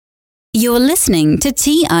You're listening to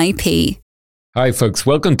TIP. Hi folks,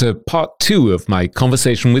 welcome to part 2 of my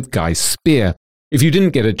conversation with Guy Spier. If you didn't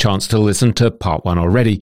get a chance to listen to part 1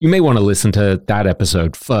 already, you may want to listen to that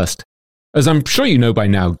episode first. As I'm sure you know by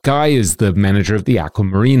now, Guy is the manager of the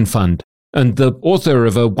Aquamarine Fund and the author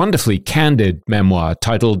of a wonderfully candid memoir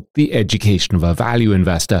titled The Education of a Value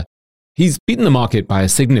Investor. He's beaten the market by a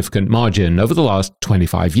significant margin over the last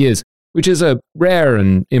 25 years, which is a rare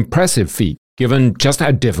and impressive feat given just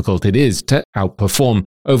how difficult it is to outperform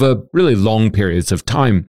over really long periods of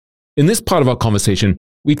time. In this part of our conversation,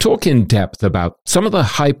 we talk in depth about some of the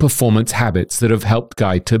high-performance habits that have helped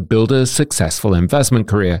Guy to build a successful investment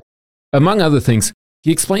career. Among other things,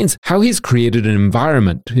 he explains how he's created an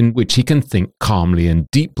environment in which he can think calmly and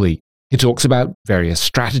deeply. He talks about various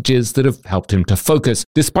strategies that have helped him to focus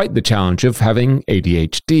despite the challenge of having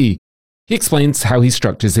ADHD. He explains how he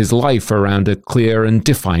structures his life around a clear and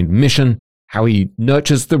defined mission, how he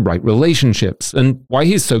nurtures the right relationships, and why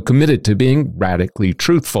he's so committed to being radically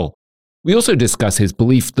truthful. We also discuss his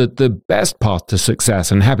belief that the best path to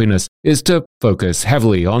success and happiness is to focus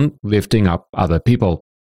heavily on lifting up other people.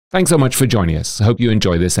 Thanks so much for joining us. I hope you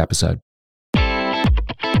enjoy this episode.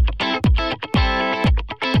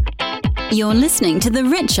 You're listening to the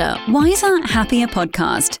Richer, Wiser, Happier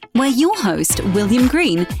podcast, where your host, William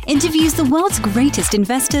Green, interviews the world's greatest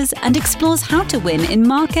investors and explores how to win in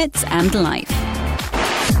markets and life.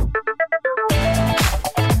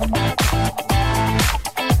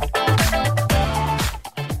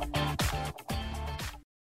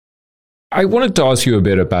 I wanted to ask you a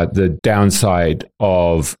bit about the downside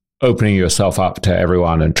of opening yourself up to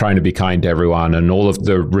everyone and trying to be kind to everyone and all of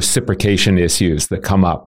the reciprocation issues that come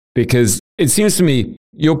up. Because it seems to me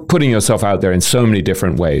you're putting yourself out there in so many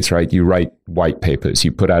different ways, right? You write white papers,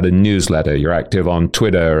 you put out a newsletter, you're active on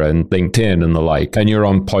Twitter and LinkedIn and the like, and you're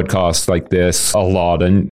on podcasts like this a lot.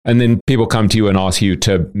 And then people come to you and ask you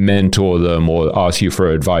to mentor them or ask you for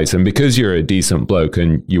advice. And because you're a decent bloke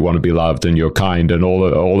and you want to be loved and you're kind and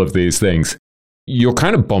all of these things, you're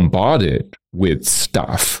kind of bombarded with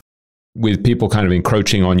stuff, with people kind of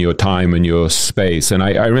encroaching on your time and your space. And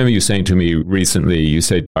I remember you saying to me recently, you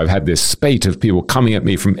said, I've had this spate of people coming at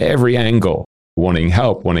me from every angle, wanting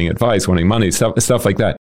help, wanting advice, wanting money, stuff like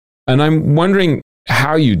that. And I'm wondering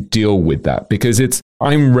how you deal with that, because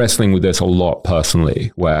I'm wrestling with this a lot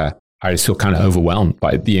personally, where I just feel kind of overwhelmed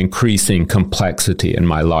by the increasing complexity in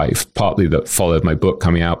my life, partly that followed my book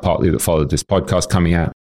coming out, partly that followed this podcast coming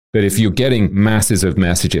out. But if you're getting masses of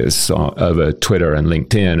messages over Twitter and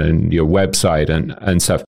LinkedIn and your website and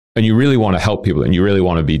stuff, and you really want to help people and you really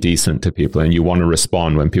want to be decent to people and you want to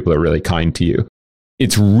respond when people are really kind to you,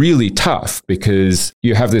 it's really tough because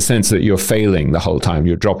you have this sense that you're failing the whole time,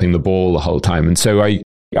 you're dropping the ball the whole time. And so I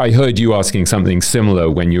heard you asking something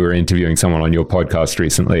similar when you were interviewing someone on your podcast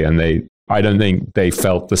recently, and I don't think they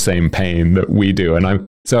felt the same pain that we do. And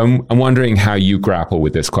I'm wondering how you grapple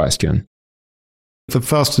with this question. The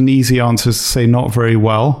first and easy answer is to say not very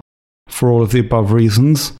well for all of the above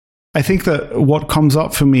reasons. I think that what comes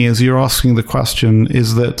up for me as you're asking the question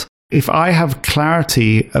is that if I have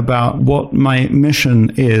clarity about what my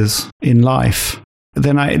mission is in life,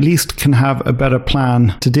 then I at least can have a better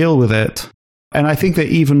plan to deal with it. And I think that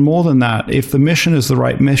even more than that, if the mission is the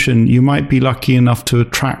right mission, you might be lucky enough to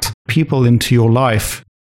attract people into your life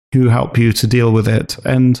who help you to deal with it.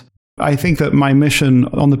 And I think that my mission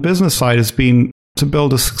on the business side has been to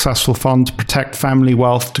build a successful fund, to protect family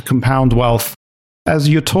wealth, to compound wealth. As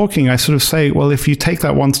you're talking, I sort of say, well, if you take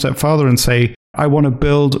that one step further and say, I want to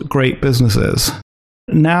build great businesses.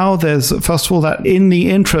 Now there's, first of all, that in the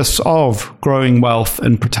interests of growing wealth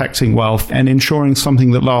and protecting wealth and ensuring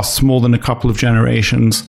something that lasts more than a couple of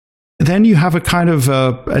generations, then you have a kind of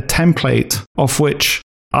a template of which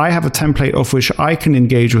I have a template of which I can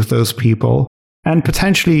engage with those people. And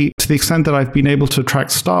potentially, to the extent that I've been able to attract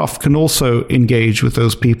staff, can also engage with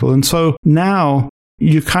those people. And so now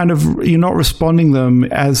you're not responding them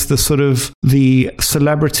as the sort of the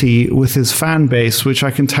celebrity with his fan base, which I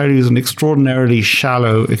can tell you is an extraordinarily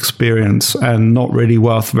shallow experience and not really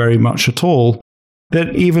worth very much at all.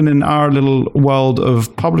 That even in our little world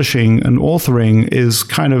of publishing and authoring is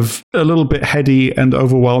kind of a little bit heady and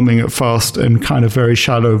overwhelming at first and kind of very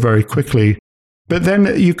shallow very quickly. But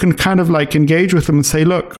then you can kind of like engage with them and say,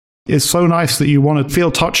 look, it's so nice that you want to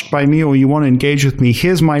feel touched by me or you want to engage with me.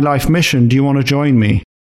 Here's my life mission. Do you want to join me?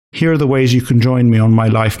 Here are the ways you can join me on my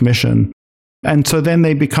life mission. And so then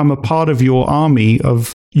they become a part of your army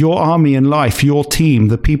in life, your team,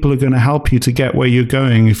 the people who are going to help you to get where you're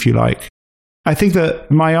going, if you like. I think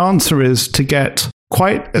that my answer is to get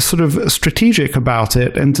quite sort of strategic about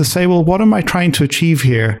it and to say, well, what am I trying to achieve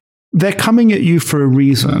here? They're coming at you for a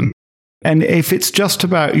reason. And if it's just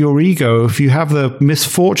about your ego, if you have the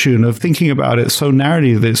misfortune of thinking about it so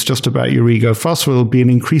narrowly that it's just about your ego, first of all, it'll be an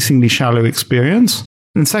increasingly shallow experience.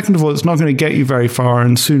 And second of all, it's not going to get you very far,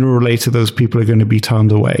 and sooner or later, those people are going to be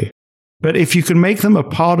turned away. But if you can make them a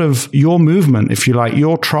part of your movement, if you like,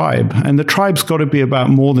 your tribe, and the tribe's got to be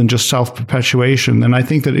about more than just self-perpetuation, then I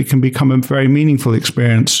think that it can become a very meaningful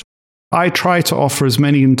experience. I try to offer as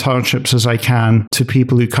many internships as I can to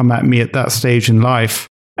people who come at me at that stage in life.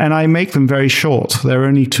 And I make them very short. They're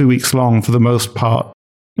only 2 weeks long for the most part.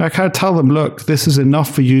 I kind of tell them, look, this is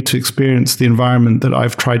enough for you to experience the environment that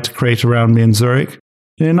I've tried to create around me in Zurich.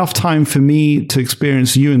 And enough time for me to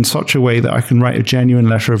experience you in such a way that I can write a genuine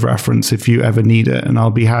letter of reference if you ever need it. And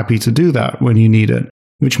I'll be happy to do that when you need it,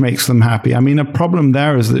 which makes them happy. I mean, a problem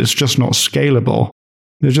there is that it's just not scalable.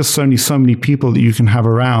 There's just only so many people that you can have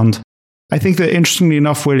around. I think that interestingly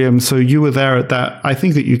enough, William, so you were there at that, I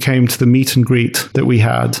think that you came to the meet and greet that we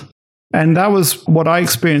had. And that was what I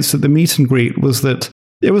experienced at the meet and greet, was that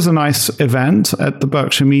it was a nice event at the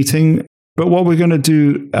Berkshire meeting. But what we're going to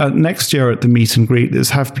do next year at the meet and greet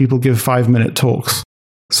is have people give 5-minute talks.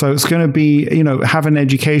 So it's going to be, have an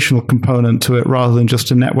educational component to it rather than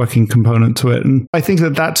just a networking component to it. And I think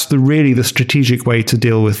that that's really the strategic way to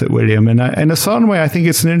deal with it, William. And in a certain way, I think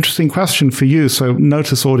it's an interesting question for you. So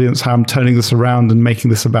notice, audience, how I'm turning this around and making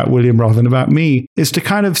this about William rather than about me, is to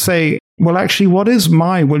kind of say, well, actually, what is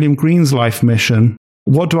my William Green's life mission?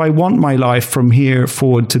 What do I want my life from here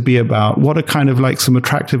forward to be about? What are kind of like some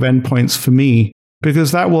attractive endpoints for me?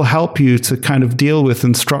 Because that will help you to kind of deal with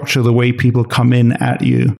and structure the way people come in at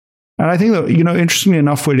you. And I think that, interestingly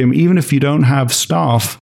enough, William, even if you don't have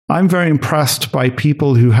staff, I'm very impressed by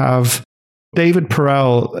people who have. David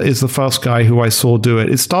Perel is the first guy who I saw do it.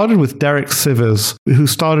 It started with Derek Sivers, who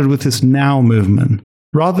started with this now movement.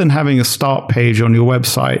 Rather than having a start page on your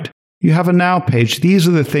website, you have a now page. These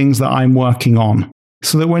are the things that I'm working on.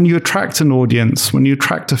 So that when you attract an audience, when you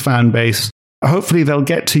attract a fan base, hopefully they'll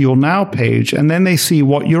get to your now page and then they see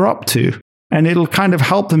what you're up to. And it'll kind of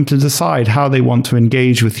help them to decide how they want to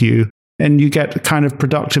engage with you. And you get a kind of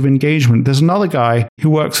productive engagement. There's another guy who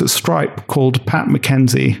works at Stripe called Pat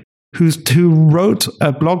McKenzie, who wrote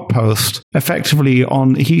a blog post effectively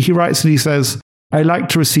on, he writes that he says, I like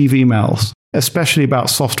to receive emails, especially about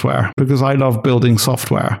software, because I love building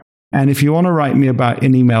software. And if you want to write me about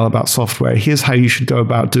an email about software, here's how you should go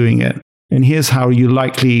about doing it. And here's how you're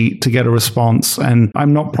likely to get a response. And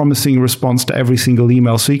I'm not promising a response to every single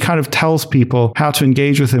email. So he kind of tells people how to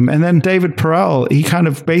engage with him. And then David Perel, he kind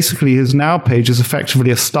of basically, his now page is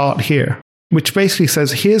effectively a start here, which basically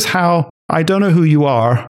says, here's how, I don't know who you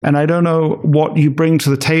are, and I don't know what you bring to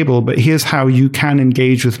the table, but here's how you can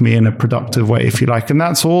engage with me in a productive way, if you like. And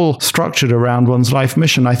that's all structured around one's life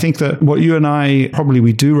mission. I think that what you and I, probably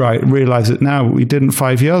we do realize it now, but we didn't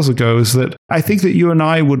 5 years ago, is that I think that you and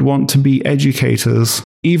I would want to be educators,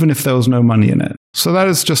 even if there was no money in it. So that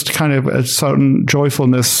is just kind of a certain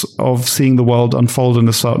joyfulness of seeing the world unfold in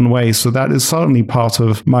a certain way. So that is certainly part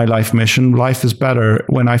of my life mission. Life is better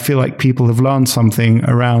when I feel like people have learned something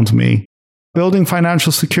around me. Building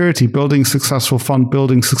financial security, building successful fund,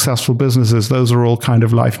 building successful businesses, those are all kind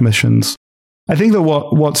of life missions. I think that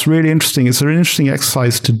what's really interesting, it's an interesting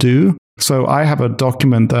exercise to do. So I have a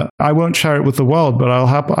document that I won't share it with the world,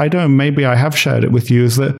 but maybe I have shared it with you,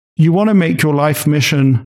 is that you want to make your life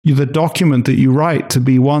mission, the document that you write, to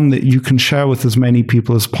be one that you can share with as many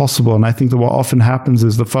people as possible. And I think that what often happens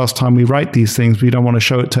is the first time we write these things, we don't want to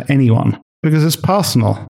show it to anyone because it's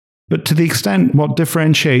personal. But to the extent what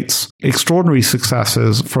differentiates extraordinary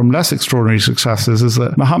successes from less extraordinary successes is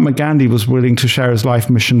that Mahatma Gandhi was willing to share his life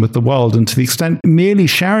mission with the world. And to the extent merely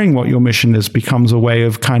sharing what your mission is becomes a way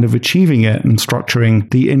of kind of achieving it and structuring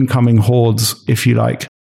the incoming hordes, if you like.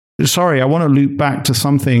 Sorry, I want to loop back to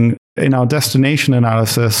something in our destination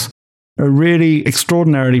analysis. A really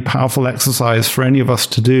extraordinarily powerful exercise for any of us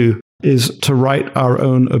to do is to write our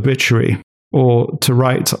own obituary or to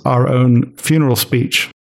write our own funeral speech.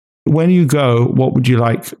 When you go, what would you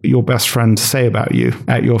like your best friend to say about you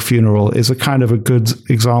at your funeral is a kind of a good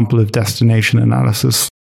example of destination analysis.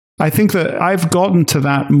 I think that I've gotten to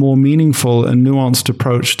that more meaningful and nuanced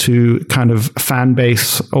approach to kind of fan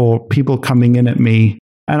base or people coming in at me.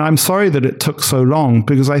 And I'm sorry that it took so long,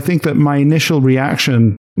 because I think that my initial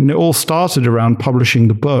reaction, and it all started around publishing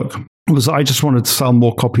the book, was I just wanted to sell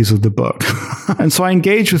more copies of the book. And so I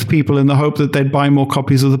engaged with people in the hope that they'd buy more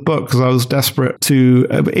copies of the book, because I was desperate to,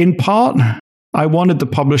 in part, I wanted the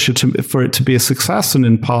publisher for it to be a success, and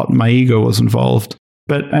in part, my ego was involved.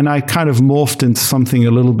 And I kind of morphed into something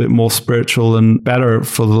a little bit more spiritual and better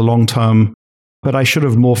for the long term. But I should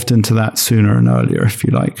have morphed into that sooner and earlier, if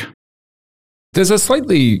you like. There's a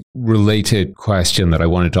slightly related question that I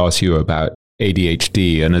wanted to ask you about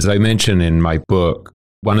ADHD. And as I mentioned in my book,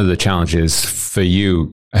 one of the challenges for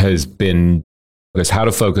you has been how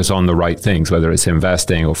to focus on the right things, whether it's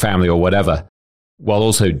investing or family or whatever, while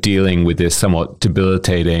also dealing with this somewhat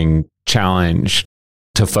debilitating challenge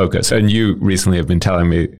to focus. And you recently have been telling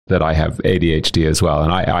me that I have ADHD as well,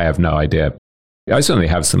 and I have no idea. I certainly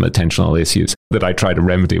have some attentional issues that I try to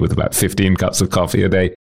remedy with about 15 cups of coffee a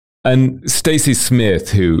day. And Stacey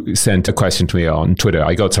Smith, who sent a question to me on Twitter,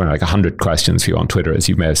 I got something like 100 questions for you on Twitter, as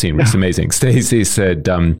you may have seen, which is amazing. Stacey said,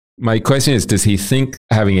 my question is, does he think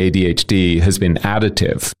having ADHD has been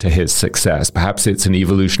additive to his success? Perhaps it's an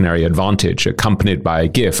evolutionary advantage accompanied by a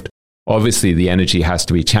gift. Obviously, the energy has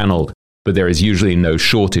to be channeled, but there is usually no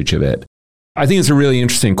shortage of it. I think it's a really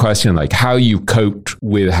interesting question, like how you coped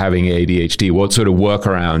with having ADHD, what sort of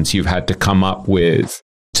workarounds you've had to come up with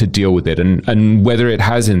to deal with it, and whether it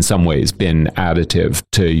has in some ways been additive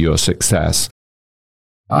to your success.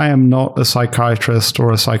 I am not a psychiatrist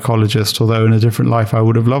or a psychologist, although in a different life I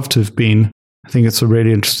would have loved to have been. I think it's a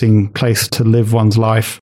really interesting place to live one's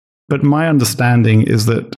life. But my understanding is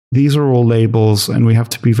that these are all labels, and we have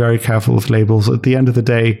to be very careful with labels. At the end of the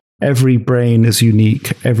day, every brain is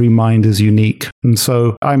unique, every mind is unique. And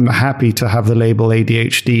so I'm happy to have the label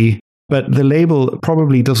ADHD, but the label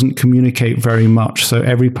probably doesn't communicate very much. So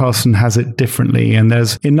every person has it differently. And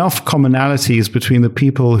there's enough commonalities between the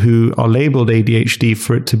people who are labeled ADHD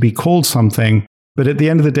for it to be called something. But at the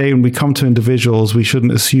end of the day, when we come to individuals, we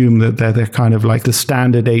shouldn't assume that they're kind of like the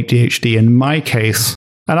standard ADHD. In my case,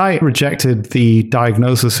 and I rejected the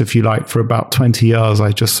diagnosis, if you like, for about 20 years.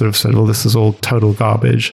 I just sort of said, well, this is all total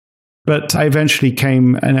garbage. But I eventually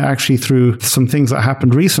came, and actually through some things that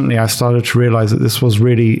happened recently, I started to realize that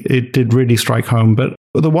it did really strike home. But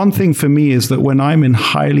the one thing for me is that when I'm in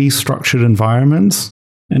highly structured environments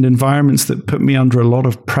and environments that put me under a lot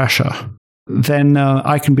of pressure, then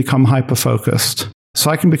I can become hyper-focused. So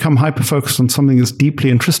I can become hyper-focused on something that's deeply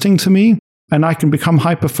interesting to me, and I can become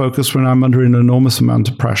hyper-focused when I'm under an enormous amount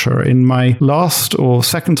of pressure. In my last or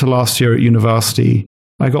second to last year at university,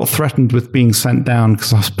 I got threatened with being sent down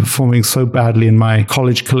because I was performing so badly in my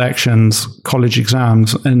college collections, college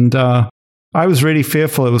exams. And I was really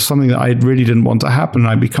fearful. It was something that I really didn't want to happen.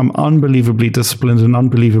 I become unbelievably disciplined and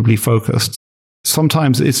unbelievably focused.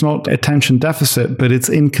 Sometimes it's not attention deficit, but it's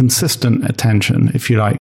inconsistent attention, if you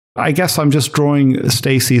like. I guess I'm just drawing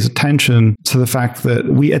Stacey's attention to the fact that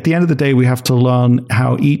at the end of the day, we have to learn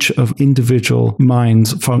how each of individual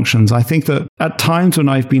minds functions. I think that at times when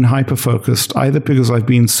I've been hyper-focused, either because I've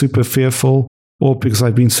been super fearful or because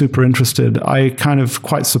I've been super interested, I kind of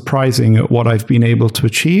quite surprising at what I've been able to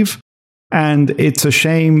achieve. And it's a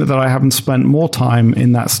shame that I haven't spent more time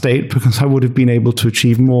in that state because I would have been able to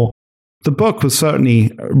achieve more. The book was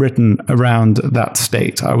certainly written around that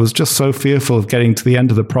state. I was just so fearful of getting to the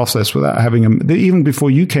end of the process without having even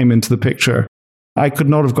before you came into the picture, I could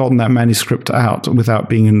not have gotten that manuscript out without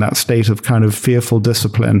being in that state of kind of fearful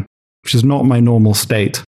discipline, which is not my normal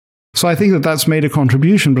state. So I think that that's made a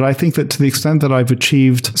contribution, but I think that to the extent that I've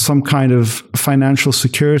achieved some kind of financial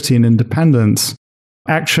security and independence,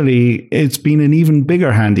 actually it's been an even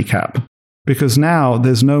bigger handicap. Because now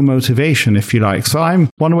there's no motivation, if you like. So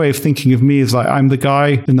one way of thinking of me is like I'm the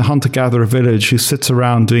guy in the hunter-gatherer village who sits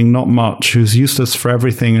around doing not much, who's useless for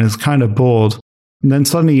everything and is kind of bored. And then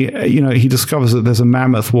suddenly, he discovers that there's a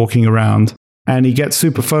mammoth walking around and he gets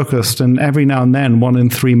super focused. And every now and then, 1 in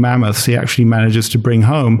 3 mammoths he actually manages to bring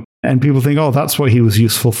home. And people think, oh, that's what he was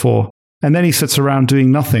useful for. And then he sits around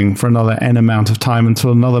doing nothing for another N amount of time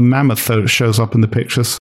until another mammoth shows up in the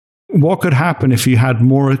pictures. What could happen if you had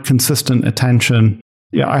more consistent attention?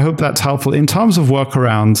 Yeah, I hope that's helpful. In terms of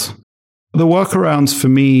workarounds, the workarounds for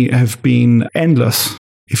me have been endless,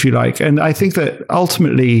 if you like. And I think that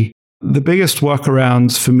ultimately, the biggest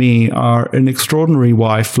workarounds for me are an extraordinary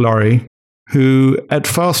wife, Laurie, who at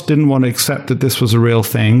first didn't want to accept that this was a real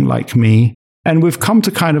thing, like me. And we've come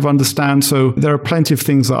to kind of understand, so there are plenty of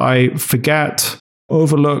things that I forget,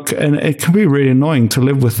 overlook, and it can be really annoying to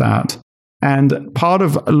live with that. And part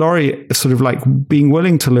of Laurie sort of like being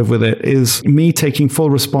willing to live with it is me taking full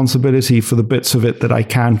responsibility for the bits of it that I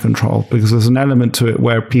can control, because there's an element to it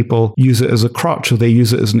where people use it as a crutch or they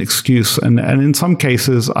use it as an excuse. And in some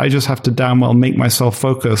cases, I just have to damn well make myself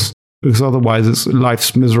focus, because otherwise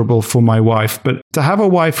life's miserable for my wife. But to have a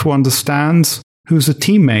wife who understands, who's a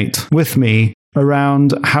teammate with me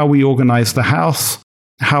around how we organize the house,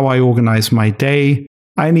 how I organize my day,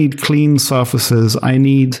 I need clean surfaces.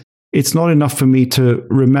 It's not enough for me to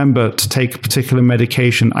remember to take a particular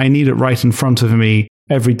medication. I need it right in front of me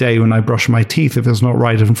every day when I brush my teeth. If it's not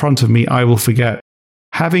right in front of me, I will forget.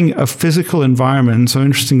 having a physical environment. So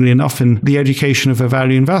interestingly enough, in the education of a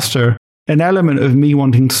value investor, an element of me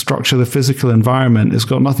wanting to structure the physical environment has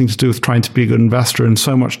got nothing to do with trying to be a good investor and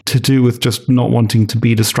so much to do with just not wanting to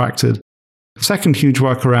be distracted. Second huge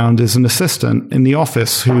workaround is an assistant in the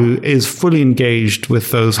office who is fully engaged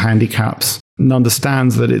with those handicaps and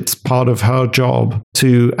understands that it's part of her job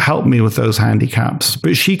to help me with those handicaps.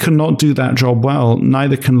 But she cannot do that job well,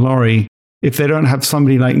 neither can Laurie, if they don't have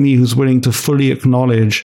somebody like me who's willing to fully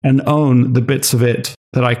acknowledge and own the bits of it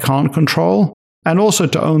that I can't control, and also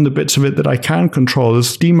to own the bits of it that I can control.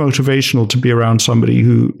 It's demotivational to be around somebody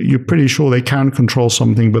who you're pretty sure they can control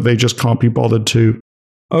something, but they just can't be bothered to.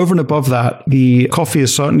 Over and above that, the coffee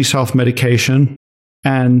is certainly self-medication.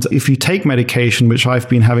 And if you take medication, which I've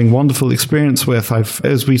been having wonderful experience with,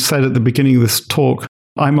 as we said at the beginning of this talk,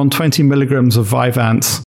 I'm on 20 milligrams of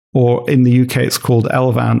Vyvanse, or in the UK it's called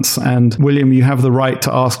Elvance. And William, you have the right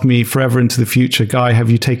to ask me forever into the future, Guy, have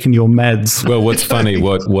you taken your meds? Well, what's funny,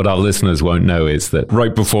 what our listeners won't know is that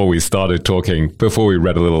right before we started talking, before we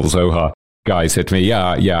read a little Zohar, Guy said to me,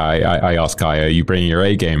 I asked Guy, are you bringing your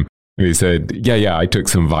A game? And he said, yeah, I took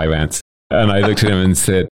some Vyvanse. And I looked at him and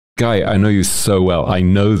said, Guy, I know you so well. I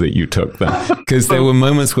know that you took them. Because there were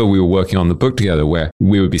moments where we were working on the book together where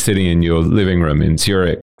we would be sitting in your living room in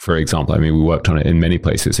Zurich, for example. I mean, we worked on it in many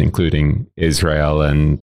places, including Israel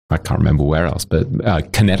and I can't remember where else, but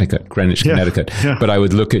Connecticut, Greenwich, Connecticut. Yeah. But I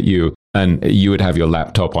would look at you and you would have your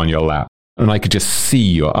laptop on your lap and I could just see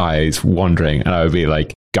your eyes wandering. And I would be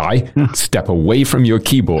like, Guy, step away from your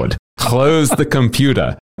keyboard, close the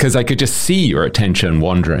computer, because I could just see your attention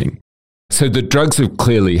wandering. So the drugs have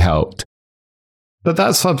clearly helped. But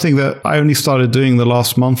that's something that I only started doing the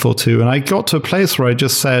last month or two. And I got to a place where I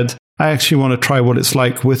just said, I actually want to try what it's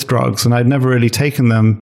like with drugs. And I'd never really taken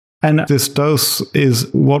them. And this dose is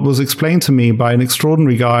what was explained to me by an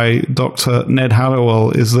extraordinary guy, Dr. Ned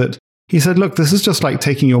Hallowell, is that he said, look, this is just like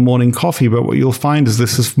taking your morning coffee, but what you'll find is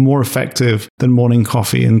this is more effective than morning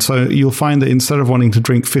coffee. And so you'll find that instead of wanting to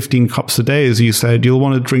drink 15 cups a day, as you said, you'll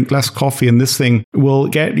want to drink less coffee. And this thing will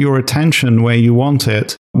get your attention where you want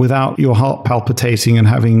it without your heart palpitating and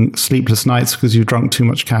having sleepless nights because you've drunk too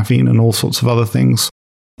much caffeine and all sorts of other things.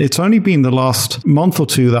 It's only been the last month or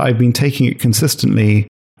two that I've been taking it consistently.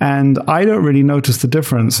 And I don't really notice the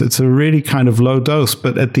difference. It's a really kind of low dose,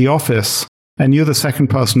 but at the office, and you're the second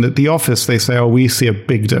person at the office, they say, oh, we see a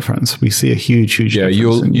big difference. We see a huge difference. Yeah,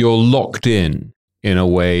 you're locked in a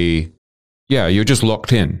way. Yeah, you're just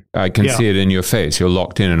locked in. I can see it in your face. You're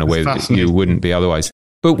locked in a way that you wouldn't be otherwise.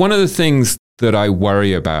 But one of the things that I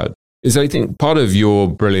worry about is I think part of your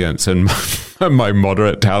brilliance and my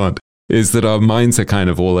moderate talent is that our minds are kind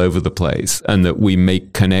of all over the place and that we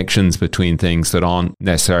make connections between things that aren't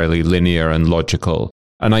necessarily linear and logical.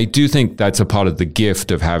 And I do think that's a part of the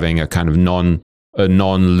gift of having a kind of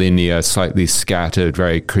non-linear, slightly scattered,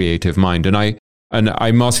 very creative mind. And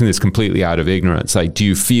I'm asking this completely out of ignorance. Like, do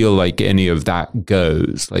you feel like any of that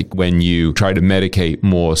goes? Like when you try to medicate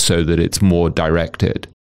more so that it's more directed?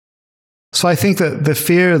 So I think that the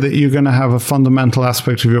fear that you're going to have a fundamental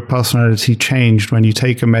aspect of your personality changed when you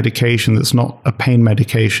take a medication that's not a pain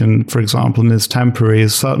medication, for example, and is temporary,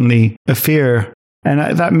 is certainly a fear. And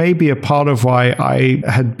that may be a part of why I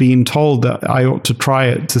had been told that I ought to try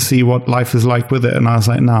it to see what life is like with it. And I was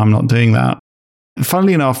like, no, I'm not doing that.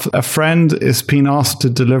 Funnily enough, a friend is being asked to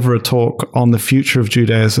deliver a talk on the future of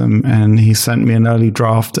Judaism. And he sent me an early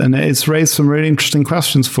draft. And it's raised some really interesting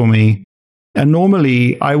questions for me. And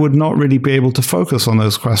normally, I would not really be able to focus on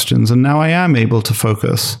those questions. And now I am able to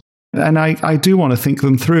focus. And I do want to think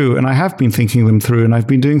them through, and I have been thinking them through, and I've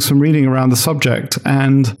been doing some reading around the subject.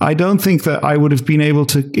 And I don't think that I would have been able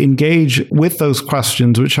to engage with those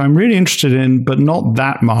questions, which I'm really interested in, but not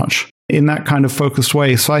that much in that kind of focused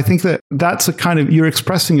way. So I think that that's a kind of, you're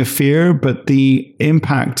expressing a fear, but the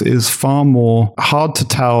impact is far more hard to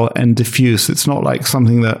tell and diffuse. It's not like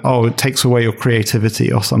something that, it takes away your creativity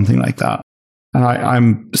or something like that. And I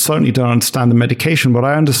certainly don't understand the medication. What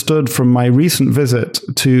I understood from my recent visit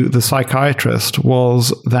to the psychiatrist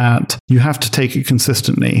was that you have to take it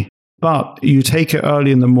consistently, but you take it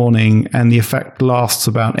early in the morning and the effect lasts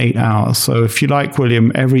about 8 hours. So if you like,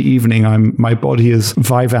 William, every evening my body is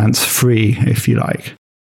Vyvanse free, if you like.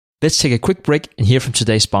 Let's take a quick break and hear from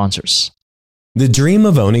today's sponsors. The dream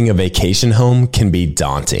of owning a vacation home can be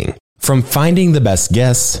daunting. From finding the best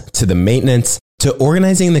guests to the maintenance to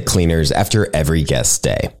organizing the cleaners after every guest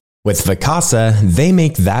stay. With Vacasa, they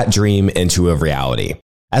make that dream into a reality.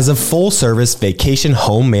 As a full-service vacation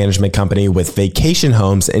home management company with vacation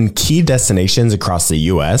homes in key destinations across the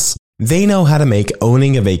U.S., they know how to make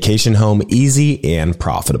owning a vacation home easy and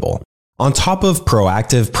profitable. On top of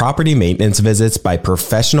proactive property maintenance visits by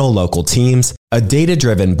professional local teams, a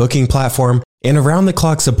data-driven booking platform, and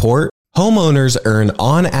around-the-clock support, homeowners earn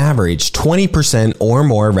on average 20% or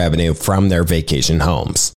more revenue from their vacation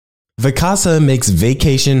homes. Vacasa makes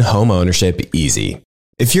vacation home ownership easy.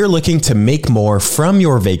 If you're looking to make more from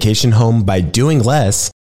your vacation home by doing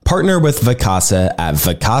less, partner with Vacasa at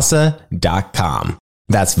vacasa.com.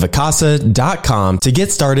 That's vacasa.com to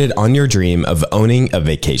get started on your dream of owning a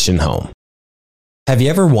vacation home. Have you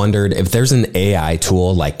ever wondered if there's an AI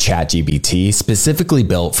tool like ChatGPT specifically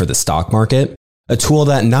built for the stock market? A tool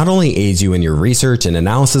that not only aids you in your research and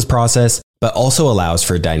analysis process, but also allows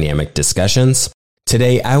for dynamic discussions?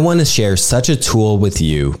 Today, I want to share such a tool with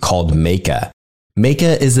you called Meka.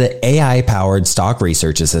 Meka is the AI-powered stock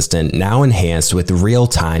research assistant now enhanced with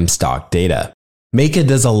real-time stock data. Meka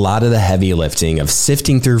does a lot of the heavy lifting of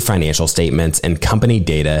sifting through financial statements and company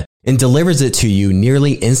data and delivers it to you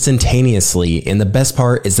nearly instantaneously, and the best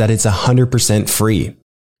part is that it's 100% free.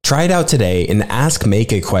 Try it out today and ask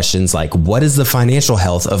Meka questions like, what is the financial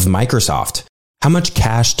health of Microsoft? How much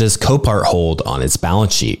cash does Copart hold on its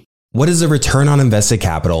balance sheet? What is the return on invested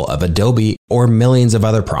capital of Adobe, or millions of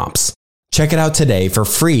other prompts? Check it out today for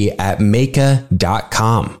free at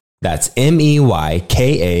Meka.com. That's MEYKA.com.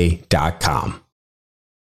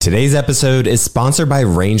 Today's episode is sponsored by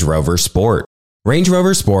Range Rover Sport. Range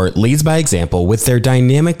Rover Sport leads by example with their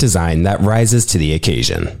dynamic design that rises to the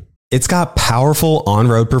occasion. It's got powerful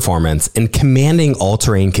on-road performance and commanding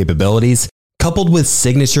all-terrain capabilities, coupled with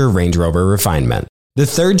signature Range Rover refinement. The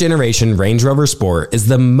third-generation Range Rover Sport is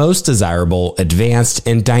the most desirable, advanced,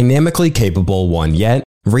 and dynamically capable one yet,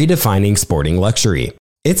 redefining sporting luxury.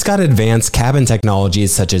 It's got advanced cabin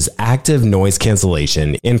technologies such as active noise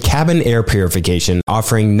cancellation and cabin air purification,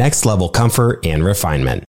 offering next-level comfort and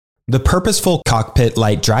refinement. The purposeful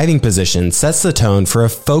cockpit-like driving position sets the tone for a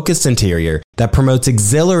focused interior that promotes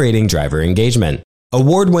exhilarating driver engagement.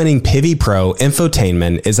 Award-winning Pivi Pro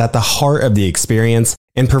infotainment is at the heart of the experience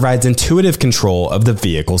and provides intuitive control of the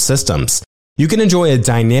vehicle systems. You can enjoy a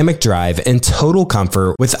dynamic drive and total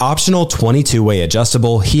comfort with optional 22-way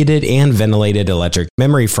adjustable, heated and ventilated electric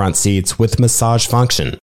memory front seats with massage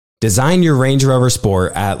function. Design your Range Rover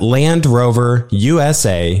Sport at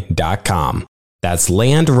LandRoverUSA.com. That's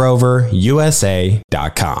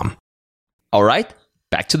LandRoverUSA.com. All right,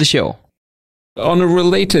 back to the show. On a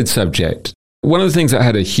related subject, one of the things that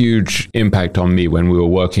had a huge impact on me when we were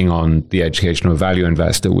working on The Educational Value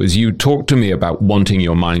Investor was you talked to me about wanting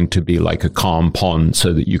your mind to be like a calm pond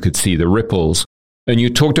so that you could see the ripples. And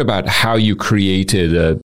you talked about how you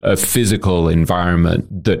created a physical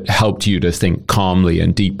environment that helped you to think calmly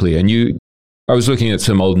and deeply. And I was looking at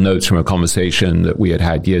some old notes from a conversation that we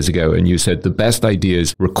had years ago, and you said the best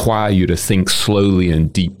ideas require you to think slowly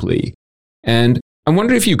and deeply. And I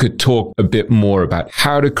wonder if you could talk a bit more about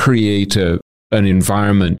how to create an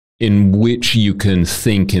environment in which you can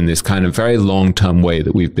think in this kind of very long-term way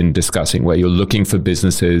that we've been discussing, where you're looking for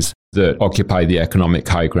businesses that occupy the economic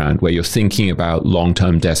high ground, where you're thinking about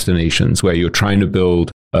long-term destinations, where you're trying to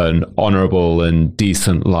build an honorable and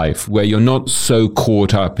decent life, where you're not so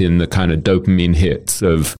caught up in the kind of dopamine hits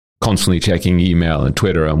of constantly checking email and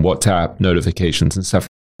Twitter and WhatsApp notifications and stuff.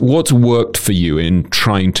 What's worked for you in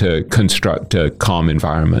trying to construct a calm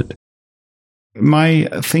environment? My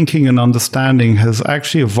thinking and understanding has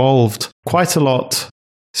actually evolved quite a lot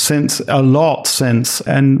since,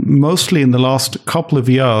 and mostly in the last couple of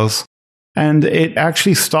years. And it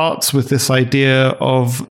actually starts with this idea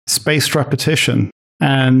of spaced repetition.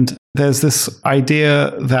 And there's this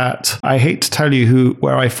idea that I hate to tell you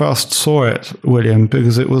where I first saw it, William,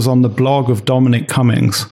 because it was on the blog of Dominic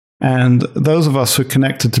Cummings. And those of us who are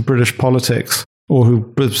connected to British politics or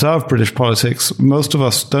who observe British politics, most of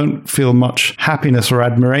us don't feel much happiness or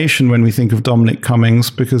admiration when we think of Dominic Cummings,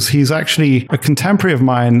 because he's actually a contemporary of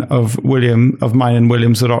mine and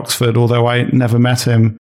William's at Oxford, although I never met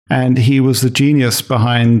him. And he was the genius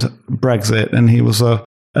behind Brexit, and he was an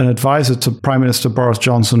advisor to Prime Minister Boris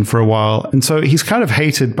Johnson for a while. And so he's kind of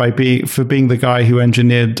hated for being the guy who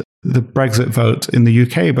engineered the Brexit vote in the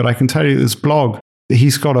UK. But I can tell you this blog,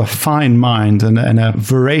 he's got a fine mind and a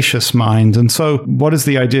voracious mind. And so what is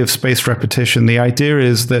the idea of spaced repetition? The idea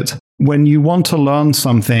is that when you want to learn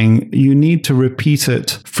something, you need to repeat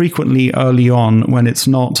it frequently early on when it's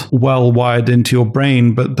not well wired into your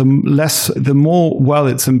brain. But the more well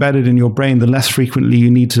it's embedded in your brain, the less frequently you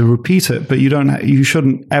need to repeat it. But you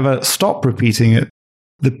shouldn't ever stop repeating it.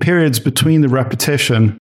 The periods between the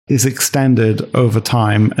repetition is extended over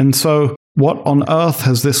time. And so what on earth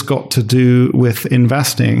has this got to do with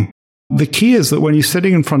investing? The key is that when you're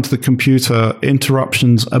sitting in front of the computer,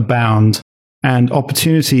 interruptions abound. and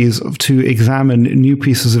opportunities to examine new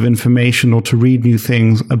pieces of information or to read new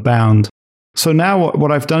things abound. So now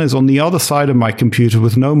what I've done is on the other side of my computer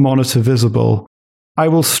with no monitor visible, I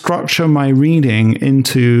will structure my reading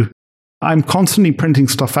into, I'm constantly printing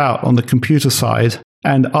stuff out on the computer side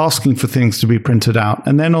and asking for things to be printed out.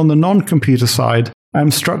 And then on the non-computer side, I'm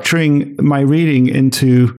structuring my reading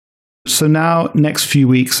into, so now next few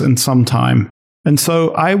weeks and sometime. And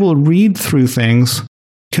so I will read through things,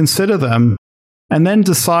 consider them, and then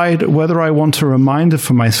decide whether I want a reminder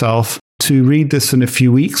for myself to read this in a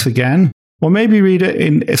few weeks again, or maybe read it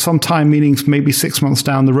in some time, meaning maybe 6 months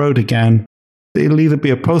down the road again. It'll either be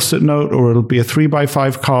a post-it note, or it'll be a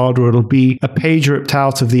 3x5 card, or it'll be a page ripped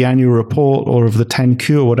out of the annual report or of the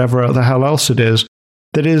 10Q or whatever the hell else it is,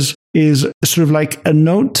 that is sort of like a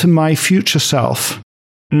note to my future self,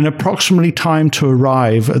 an approximately time to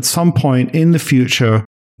arrive at some point in the future,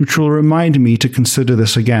 which will remind me to consider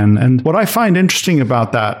this again. And what I find interesting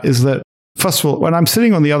about that is that, first of all, when I'm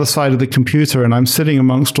sitting on the other side of the computer and I'm sitting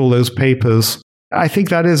amongst all those papers, I think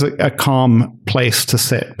that is a calm place to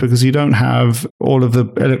sit because you don't have all of the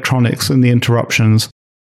electronics and the interruptions.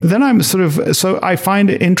 But then so I find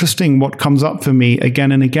it interesting what comes up for me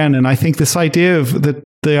again and again. And I think this idea of the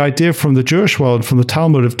idea from the Jewish world, from the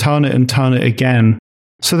Talmud, of turn it and turn it again.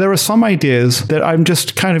 So there are some ideas that I've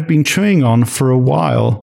just kind of been chewing on for a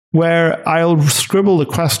while, where I'll scribble the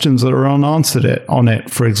questions that are unanswered on it,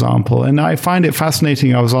 for example. And I find it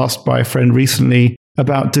fascinating. I was asked by a friend recently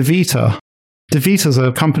about DaVita. DaVita is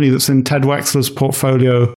a company that's in Ted Wexler's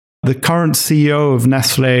portfolio. The current CEO of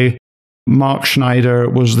Nestlé, Mark Schneider,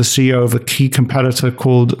 was the CEO of a key competitor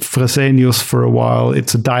called Fresenius for a while.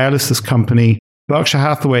 It's a dialysis company. Berkshire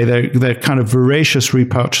Hathaway, they're kind of voracious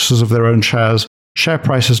repurchasers of their own shares. Share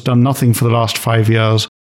price has done nothing for the last 5 years.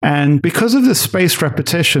 And because of this spaced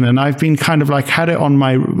repetition, and I've been kind of like to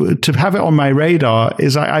have it on my radar,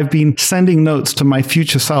 is I've been sending notes to my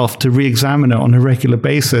future self to re-examine it on a regular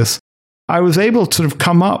basis. I was able to sort of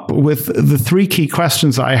come up with the 3 key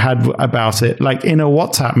questions that I had about it, like in a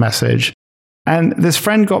WhatsApp message. And this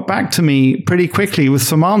friend got back to me pretty quickly with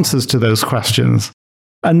some answers to those questions.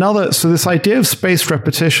 So this idea of spaced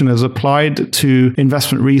repetition as applied to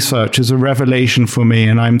investment research is a revelation for me,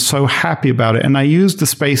 and I'm so happy about it. And I use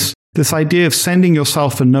this idea of sending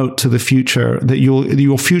yourself a note to the future that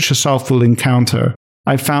your future self will encounter.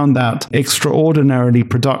 I found that extraordinarily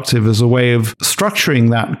productive as a way of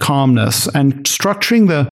structuring that calmness and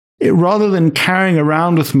structuring rather than carrying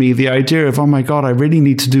around with me the idea of, oh my God, I really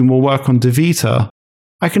need to do more work on DaVita.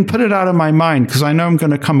 I can put it out of my mind because I know I'm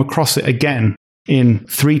going to come across it again in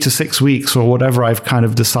 3 to 6 weeks or whatever I've kind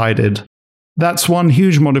of decided. That's one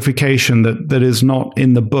huge modification that is not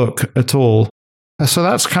in the book at all. So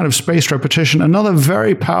that's kind of spaced repetition. Another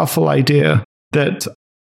very powerful idea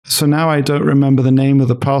so now I don't remember the name of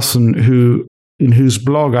the person in whose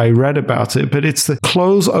blog I read about it, but it's the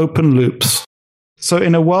close open loops. So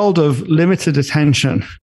in a world of limited attention,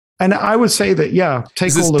 and I would say that,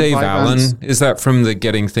 take all the Dave Allen? Is that from the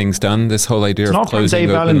Getting Things Done, this whole idea of closing open loops? It's not from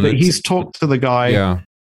Dave Allen, but he's talked to the guy. Yeah.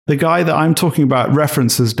 The guy that I'm talking about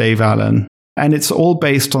references Dave Allen, and it's all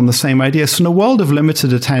based on the same idea. So in a world of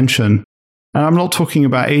limited attention, and I'm not talking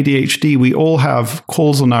about ADHD, we all have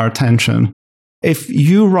calls on our attention. If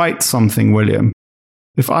you write something, William,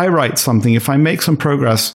 if I write something, if I make some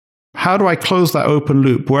progress, how do I close that open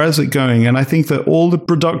loop? Where is it going? And I think that all the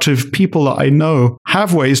productive people that I know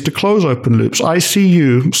have ways to close open loops. I see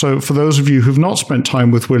you. So for those of you who've not spent time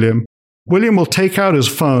with William will take out his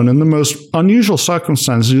phone in the most unusual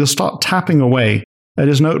circumstances. He'll start tapping away at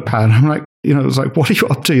his notepad. I'm like, it's like, what are you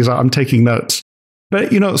up to? He's like, I'm taking notes.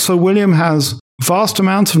 But, so William has vast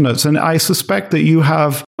amounts of notes. And I suspect that you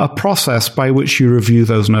have a process by which you review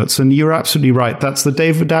those notes. And you're absolutely right. That's the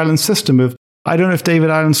David Allen system of, I don't know if David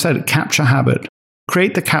Allen said it, capture habit.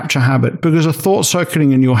 Create the capture habit, because a thought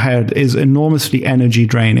circling in your head is enormously energy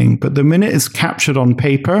draining. But the minute it's captured on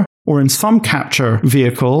paper or in some capture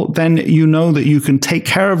vehicle, then you know that you can take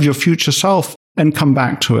care of your future self and come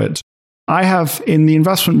back to it. I have, in the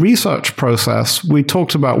investment research process, we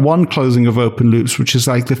talked about one closing of open loops, which is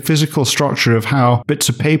like the physical structure of how bits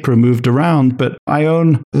of paper are moved around. But I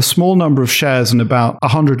own a small number of shares in about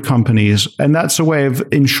 100 companies. And that's a way of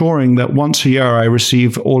ensuring that once a year I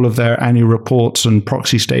receive all of their annual reports and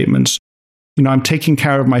proxy statements. I'm taking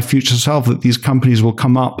care of my future self, that these companies will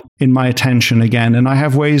come up in my attention again. And I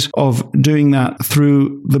have ways of doing that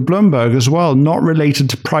through the Bloomberg as well, not related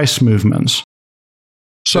to price movements.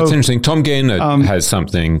 So, that's interesting. Tom Gaynor has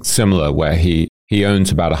something similar where he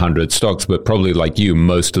owns about 100 stocks, but probably like you,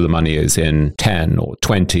 most of the money is in 10 or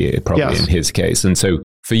 20, probably in his case. And so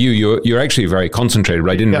for you, you're actually very concentrated.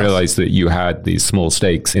 I didn't realize that you had these small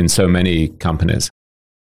stakes in so many companies.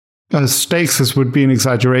 Stakes would be an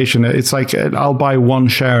exaggeration. It's like I'll buy one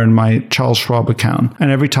share in my Charles Schwab account.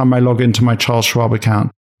 And every time I log into my Charles Schwab account,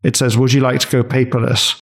 it says, would you like to go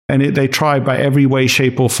paperless? And they try by every way,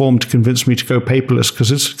 shape or form to convince me to go paperless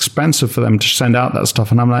because it's expensive for them to send out that stuff.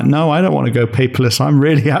 And I'm like, no, I don't want to go paperless. I'm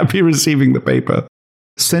really happy receiving the paper.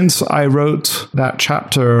 Since I wrote that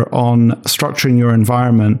chapter on structuring your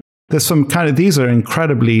environment, there's some these are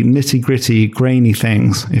incredibly nitty-gritty, grainy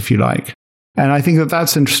things, if you like. And I think that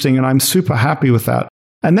that's interesting, and I'm super happy with that.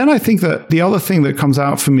 And then I think that the other thing that comes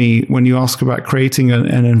out for me when you ask about creating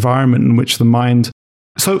an environment in which the mind...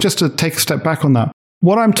 So just to take a step back on that,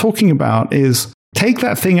 what I'm talking about is take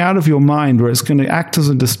that thing out of your mind where it's going to act as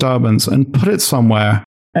a disturbance and put it somewhere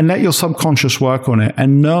and let your subconscious work on it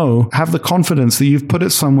and have the confidence that you've put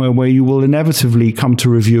it somewhere where you will inevitably come to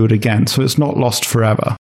review it again, so it's not lost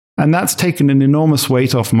forever. And that's taken an enormous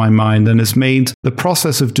weight off my mind and has made the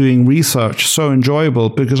process of doing research so enjoyable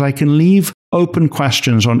because I can leave open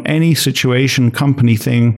questions on any situation, company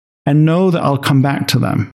thing, and know that I'll come back to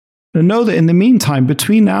them. And know that in the meantime,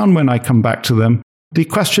 between now and when I come back to them, the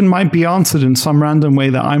question might be answered in some random way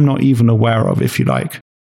that I'm not even aware of, if you like.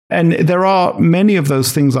 And there are many of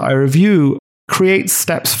those things that I review create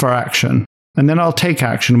steps for action. And then I'll take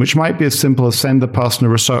action, which might be as simple as send the person a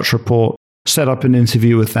research report, set up an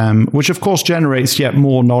interview with them, which of course generates yet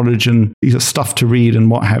more knowledge and stuff to read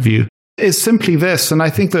and what have you. It's simply this, and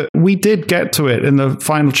I think that we did get to it in the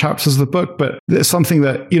final chapters of the book, but there's something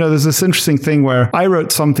that, there's this interesting thing where I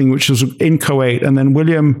wrote something which was inchoate, and then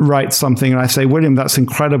William writes something, and I say, William, that's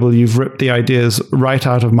incredible, you've ripped the ideas right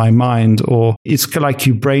out of my mind, or it's like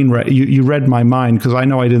you read my mind, because I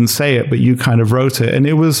know I didn't say it, but you kind of wrote it, and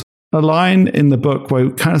it was a line in the book where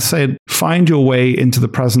we kind of said, find your way into the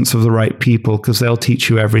presence of the right people, because they'll teach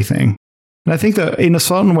you everything. And I think that in a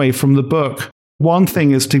certain way from the book, one thing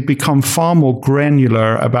is to become far more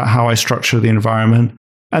granular about how I structure the environment.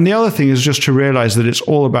 And the other thing is just to realize that it's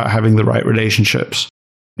all about having the right relationships.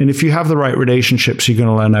 And if you have the right relationships, you're going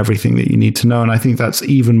to learn everything that you need to know. And I think that's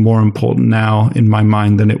even more important now in my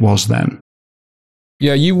mind than it was then.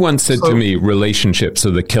 Yeah, you once said to me, relationships are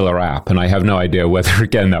the killer app. And I have no idea whether,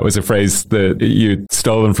 again, that was a phrase that you'd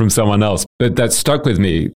stolen from someone else. But that stuck with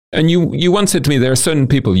me. And you once said to me, there are certain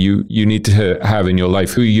people you need to have in your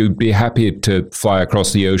life who you'd be happy to fly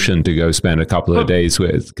across the ocean to go spend a couple of days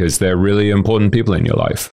with, because they're really important people in your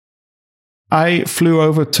life. I flew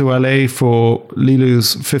over to LA for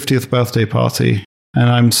Lilu's 50th birthday party. And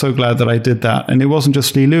I'm so glad that I did that. And it wasn't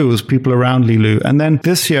just Lilu, it was people around Lilu. And then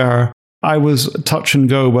this year, I was touch and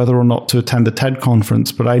go whether or not to attend the TED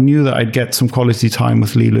conference, but I knew that I'd get some quality time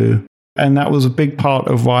with Lilu. And that was a big part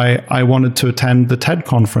of why I wanted to attend the TED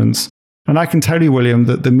conference. And I can tell you, William,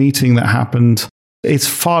 that the meeting that happened, it's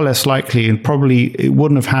far less likely, and probably it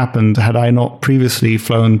wouldn't have happened had I not previously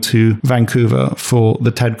flown to Vancouver for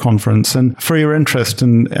the TED conference. And for your interest,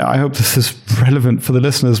 and I hope this is relevant for the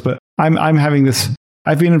listeners, but I'm having this,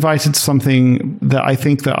 I've been invited to something that I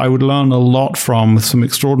think that I would learn a lot from with some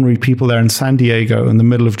extraordinary people there in San Diego in the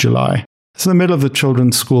middle of July. It's in the middle of the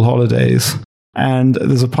children's school holidays. And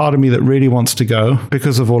there's a part of me that really wants to go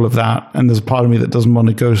because of all of that. And there's a part of me that doesn't want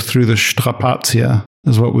to go through the strapazia,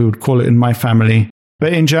 is what we would call it in my family.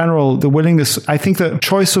 But in general, the willingness, I think the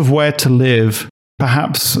choice of where to live,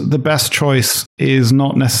 perhaps the best choice is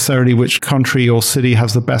not necessarily which country or city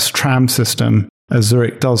has the best tram system, as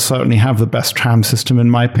Zurich does certainly have the best tram system in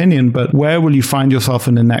my opinion, but where will you find yourself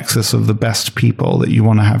in the nexus of the best people that you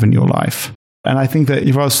want to have in your life? And I think that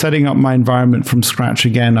if I was setting up my environment from scratch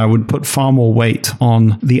again, I would put far more weight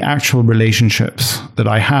on the actual relationships that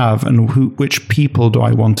I have and which people do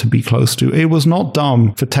I want to be close to. It was not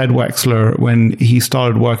dumb for Ted Wexler when he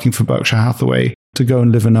started working for Berkshire Hathaway to go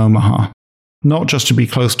and live in Omaha. Not just to be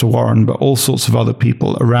close to Warren, but all sorts of other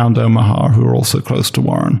people around Omaha who are also close to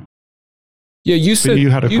Warren. Yeah, you said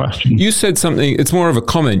you had a question. You said something, it's more of a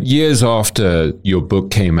comment. Years after your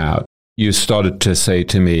book came out, you started to say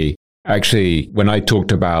to me, actually, when I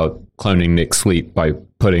talked about cloning Nick's sleep by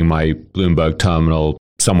putting my Bloomberg terminal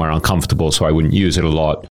somewhere uncomfortable so I wouldn't use it a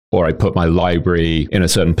lot, or I put my library in a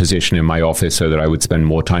certain position in my office so that I would spend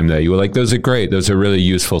more time there, you were like, those are great. Those are really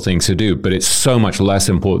useful things to do. But it's so much less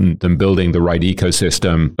important than building the right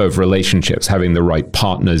ecosystem of relationships, having the right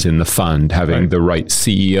partners in the fund, having the right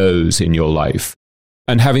CEOs in your life,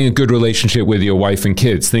 and having a good relationship with your wife and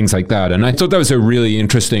kids, things like that. And I thought that was a really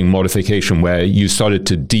interesting modification where you started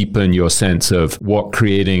to deepen your sense of what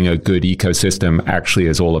creating a good ecosystem actually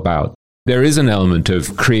is all about. There is an element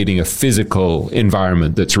of creating a physical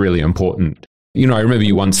environment that's really important. You know, I remember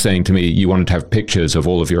you once saying to me you wanted to have pictures of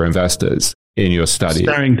all of your investors in your study.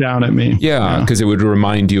 Staring down at me. Yeah, because it would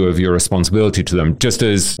remind you of your responsibility to them, just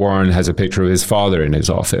as Warren has a picture of his father in his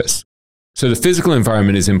office. So the physical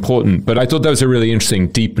environment is important, but I thought that was a really interesting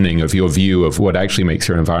deepening of your view of what actually makes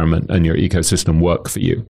your environment and your ecosystem work for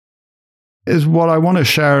you. Is what I want to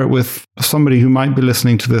share with somebody who might be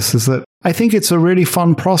listening to this is that I think it's a really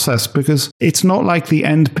fun process because it's not like the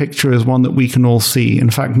end picture is one that we can all see. In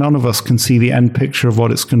fact, none of us can see the end picture of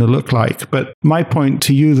what it's going to look like. But my point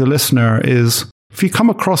to you, the listener, is if you come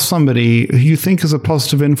across somebody who you think is a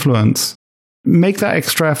positive influence, make that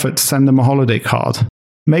extra effort to send them a holiday card.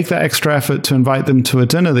 Make that extra effort to invite them to a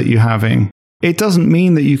dinner that you're having. It doesn't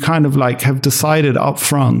mean that you kind of like have decided up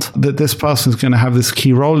front that this person is going to have this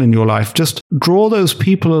key role in your life. Just draw those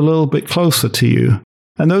people a little bit closer to you.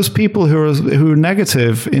 And those people who are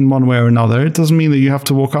negative in one way or another, it doesn't mean that you have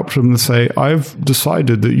to walk up to them and say, I've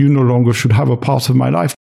decided that you no longer should have a part of my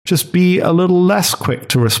life. Just be a little less quick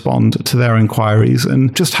to respond to their inquiries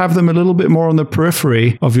and just have them a little bit more on the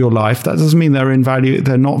periphery of your life. That doesn't mean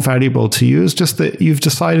they're not valuable to you. It's just that you've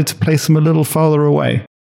decided to place them a little further away.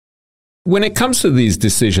 When it comes to these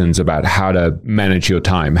decisions about how to manage your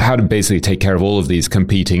time, how to basically take care of all of these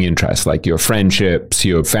competing interests, like your friendships,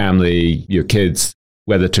 your family, your kids,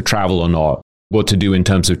 whether to travel or not, what to do in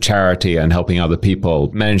terms of charity and helping other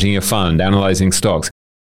people, managing your fund, analyzing stocks,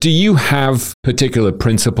 do you have particular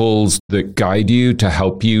principles that guide you to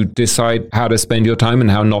help you decide how to spend your time and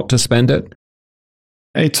how not to spend it?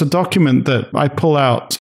 It's a document that I pull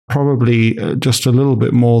out probably just a little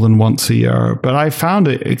bit more than once a year, but I found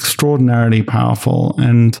it extraordinarily powerful.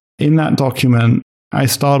 And in that document, I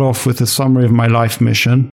start off with a summary of my life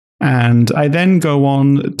mission, and I then go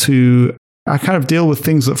on to I kind of deal with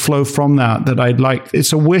things that flow from that I'd like.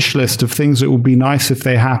 It's a wish list of things that would be nice if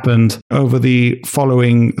they happened over the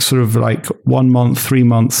following sort of like 1 month, 3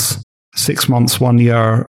 months, 6 months, 1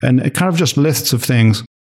 year, and it kind of just lists of things.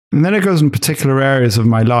 And then it goes in particular areas of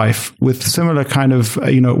my life with similar kind of,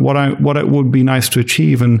 what it would be nice to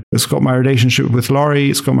achieve. And it's got my relationship with Laurie.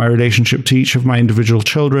 It's got my relationship to each of my individual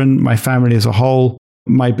children, my family as a whole,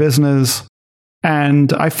 my business.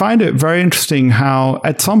 And I find it very interesting how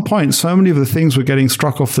at some point, so many of the things were getting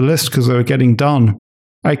struck off the list because they were getting done.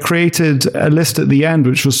 I created a list at the end,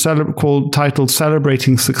 which was titled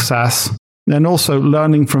Celebrating Success, and also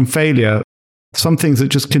Learning from Failure. Some things that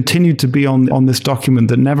just continued to be on this document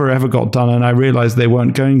that never ever got done, and I realized they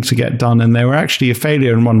weren't going to get done, and they were actually a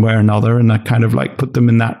failure in one way or another, and I kind of like put them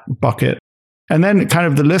in that bucket. And then kind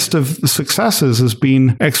of the list of successes has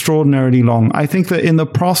been extraordinarily long. I think that in the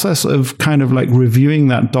process of kind of like reviewing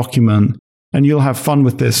that document, and you'll have fun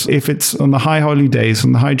with this, if it's on the high holy days,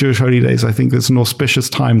 on the high Jewish holy days, I think it's an auspicious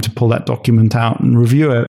time to pull that document out and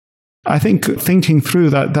review it. I think thinking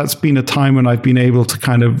through that's been a time when I've been able to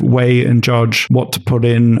kind of weigh and judge what to put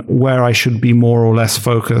in, where I should be more or less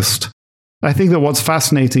focused. I think that what's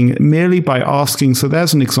fascinating, merely by asking, so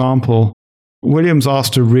there's an example. William's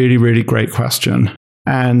asked a really, really great question.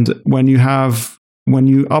 And when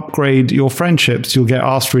you upgrade your friendships, you'll get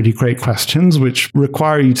asked really great questions, which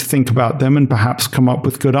require you to think about them and perhaps come up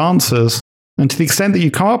with good answers. And to the extent that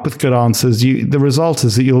you come up with good answers, the result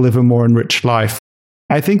is that you'll live a more enriched life.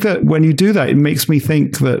 I think that when you do that, it makes me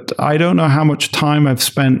think that I don't know how much time I've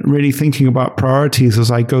spent really thinking about priorities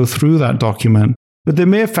as I go through that document. But the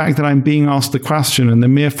mere fact that I'm being asked the question and the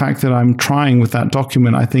mere fact that I'm trying with that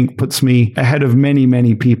document, I think puts me ahead of many,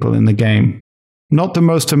 many people in the game. Not the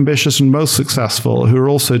most ambitious and most successful who are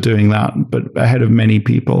also doing that, but ahead of many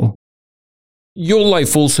people. Your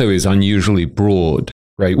life also is unusually broad.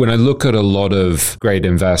 Right. When I look at a lot of great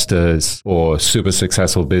investors or super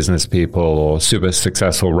successful business people or super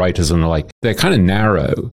successful writers and the like, they're kind of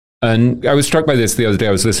narrow. And I was struck by this the other day.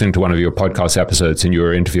 I was listening to one of your podcast episodes and you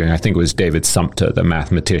were interviewing, I think it was David Sumpter, the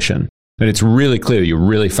mathematician. And it's really clear you're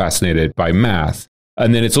really fascinated by math.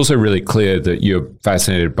 And then it's also really clear that you're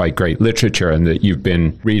fascinated by great literature and that you've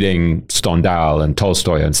been reading Stendhal and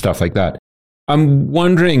Tolstoy and stuff like that. I'm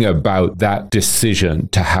wondering about that decision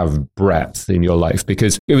to have breadth in your life,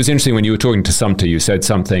 because it was interesting when you were talking to Sumter, you said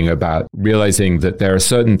something about realizing that there are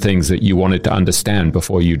certain things that you wanted to understand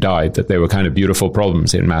before you died, that they were kind of beautiful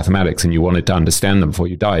problems in mathematics and you wanted to understand them before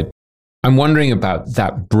you died. I'm wondering about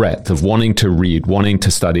that breadth of wanting to read, wanting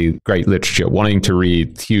to study great literature, wanting to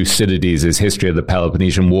read Thucydides' History of the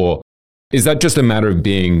Peloponnesian War. Is that just a matter of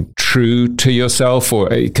being true to yourself? Or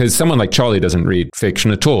because someone like Charlie doesn't read fiction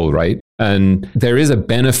at all, right? And there is a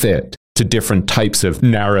benefit to different types of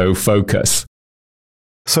narrow focus.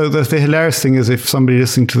 So the hilarious thing is, if somebody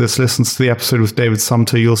listening to this listens to the episode with David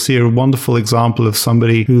Sumpter, you'll see a wonderful example of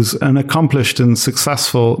somebody who's an accomplished and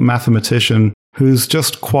successful mathematician who's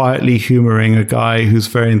just quietly humoring a guy who's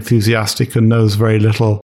very enthusiastic and knows very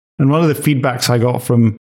little. And one of the feedbacks I got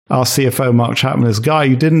from our CFO, Mark Chapman, is, Guy,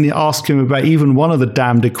 you didn't ask him about even one of the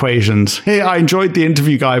damned equations. Hey, I enjoyed the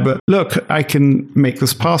interview, Guy, but look, I can make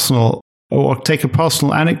this personal or take a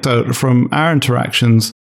personal anecdote from our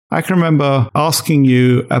interactions. I can remember asking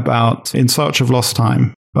you about In Search of Lost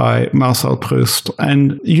Time by Marcel Proust,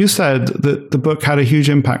 and you said that the book had a huge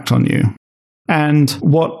impact on you. And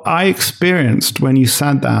what I experienced when you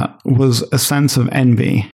said that was a sense of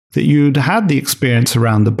envy, that you'd had the experience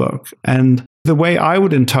around the book. And the way I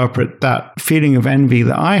would interpret that feeling of envy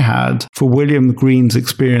that I had for William Green's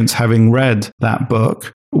experience having read that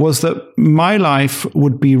book was that my life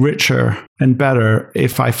would be richer and better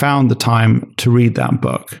if I found the time to read that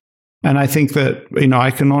book. And I think that,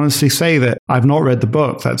 I can honestly say that I've not read the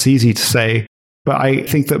book. That's easy to say. But I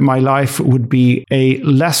think that my life would be a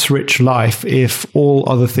less rich life if, all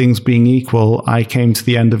other things being equal, I came to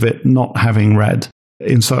the end of it not having read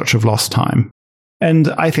In Search of Lost Time. And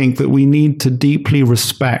I think that we need to deeply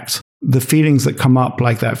respect the feelings that come up,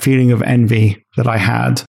 like that feeling of envy that I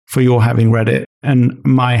had for your having read it and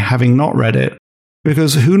my having not read it,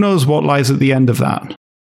 because who knows what lies at the end of that.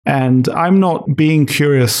 And I'm not being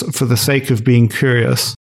curious for the sake of being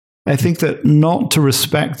curious. I think that not to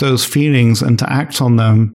respect those feelings and to act on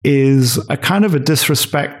them is a kind of a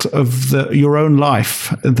disrespect of your own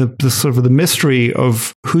life, the sort of the mystery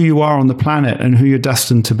of who you are on the planet and who you're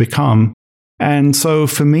destined to become. And so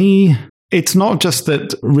for me, it's not just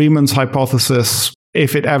that Riemann's hypothesis,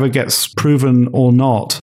 if it ever gets proven or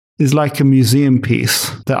not, is like a museum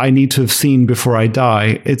piece that I need to have seen before I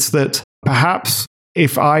die. It's that perhaps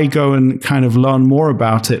if I go and kind of learn more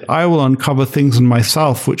about it, I will uncover things in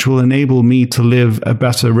myself which will enable me to live a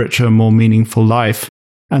better, richer, more meaningful life.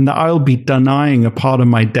 And that I'll be denying a part of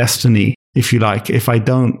my destiny, if you like, if I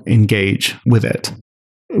don't engage with it.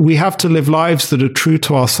 We have to live lives that are true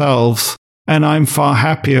to ourselves. And I'm far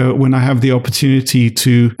happier when I have the opportunity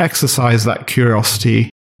to exercise that curiosity.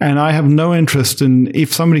 And I have no interest in,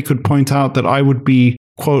 if somebody could point out that I would be,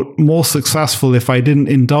 quote, more successful if I didn't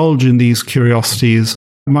indulge in these curiosities,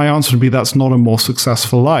 my answer would be that's not a more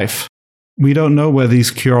successful life. We don't know where these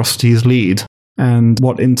curiosities lead and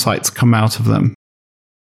what insights come out of them.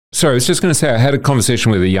 So I was just going to say, I had a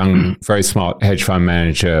conversation with a young, very smart hedge fund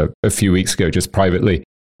manager a few weeks ago, just privately.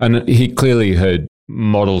 And he clearly had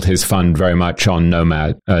modeled his fund very much on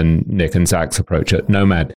Nomad and Nick and Zach's approach at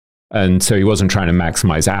Nomad. And so he wasn't trying to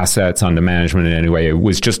maximize assets under management in any way. It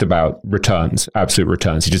was just about returns, absolute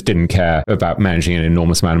returns. He just didn't care about managing an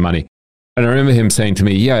enormous amount of money. And I remember him saying to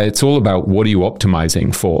me, yeah, it's all about what are you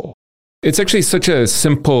optimizing for? It's actually such a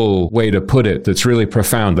simple way to put it that's really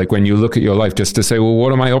profound. Like when you look at your life, just to say, well,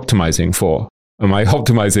 what am I optimizing for? Am I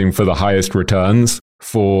optimizing for the highest returns,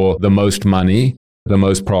 for the most money, the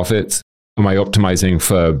most profits? Am I optimizing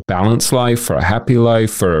for a balanced life, for a happy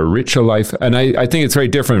life, for a richer life? And I think it's very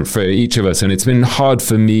different for each of us. And it's been hard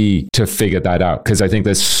for me to figure that out because I think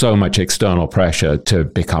there's so much external pressure to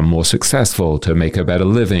become more successful, to make a better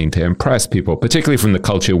living, to impress people, particularly from the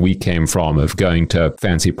culture we came from of going to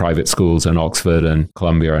fancy private schools in Oxford and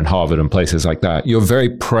Columbia and Harvard and places like that. You're very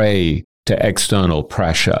prey to external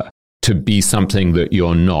pressure to be something that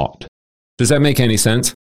you're not. Does that make any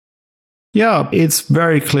sense? Yeah, it's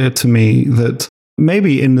very clear to me that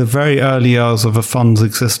maybe in the very early years of a fund's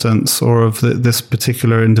existence or of this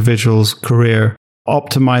particular individual's career,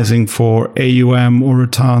 optimizing for AUM or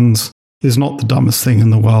returns is not the dumbest thing in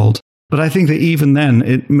the world. But I think that even then,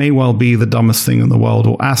 it may well be the dumbest thing in the world,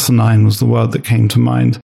 or asinine was the word that came to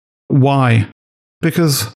mind. Why?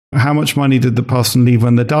 Because how much money did the person leave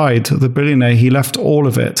when they died? The billionaire, he left all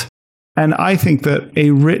of it. And I think that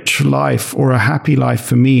a rich life or a happy life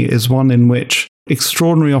for me is one in which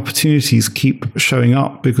extraordinary opportunities keep showing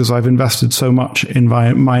up because I've invested so much in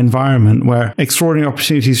my environment, where extraordinary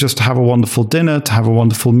opportunities just to have a wonderful dinner, to have a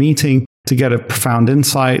wonderful meeting, to get a profound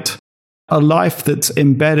insight, a life that's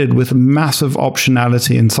embedded with massive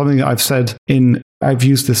optionality. And something that I've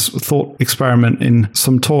used this thought experiment in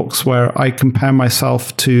some talks where I compare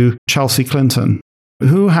myself to Chelsea Clinton.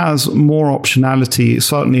 Who has more optionality,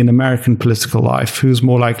 certainly in American political life? Who's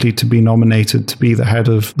more likely to be nominated to be the head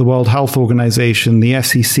of the World Health Organization, the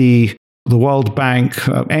SEC, the World Bank,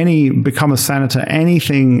 become a senator,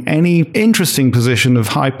 anything, any interesting position of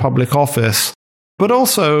high public office, but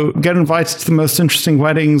also get invited to the most interesting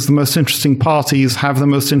weddings, the most interesting parties, have the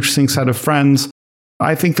most interesting set of friends?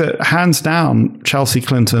 I think that hands down, Chelsea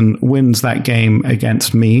Clinton wins that game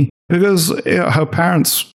against me because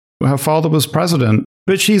her father was president.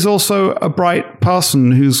 But she's also a bright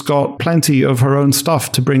person who's got plenty of her own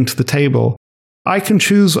stuff to bring to the table. I can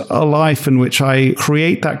choose a life in which I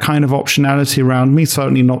create that kind of optionality around me,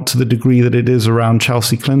 certainly not to the degree that it is around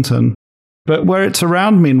Chelsea Clinton, but where it's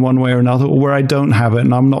around me in one way or another, or where I don't have it,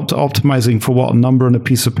 and I'm not optimizing for what, a number on a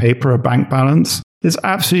piece of paper, a bank balance. It's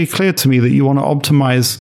absolutely clear to me that you want to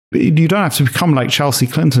optimize. You don't have to become like Chelsea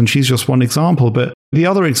Clinton. She's just one example. But the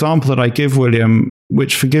other example that I give, William,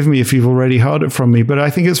 which forgive me if you've already heard it from me, but I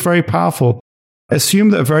think it's very powerful. Assume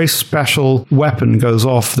that a very special weapon goes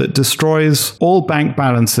off that destroys all bank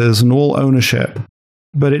balances and all ownership,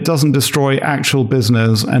 but it doesn't destroy actual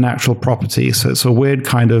business and actual property. So it's a weird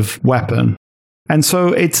kind of weapon. And so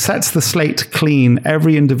it sets the slate clean.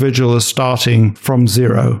 Every individual is starting from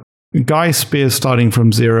zero. Guy Spier starting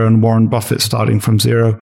from zero and Warren Buffett starting from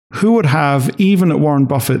zero. Who would have, even at Warren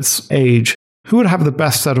Buffett's age, who would have the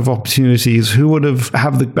best set of opportunities? Who would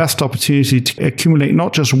have the best opportunity to accumulate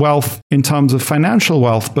not just wealth in terms of financial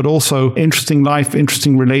wealth, but also interesting life,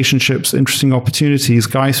 interesting relationships, interesting opportunities?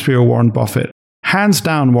 Guy Spier or Warren Buffett? Hands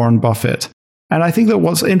down, Warren Buffett. And I think that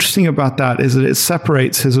what's interesting about that is that it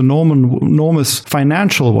separates his enormous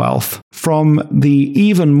financial wealth from the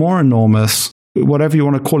even more enormous, whatever you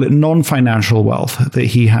want to call it, non-financial wealth that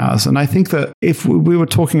he has. And I think that if we were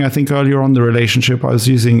talking, I think earlier on the relationship I was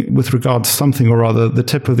using with regard to something or other, the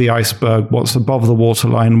tip of the iceberg, what's above the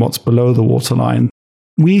waterline, what's below the waterline,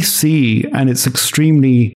 we see, and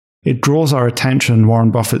it draws our attention,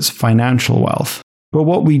 Warren Buffett's financial wealth. But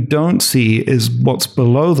what we don't see is what's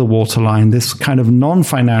below the waterline, this kind of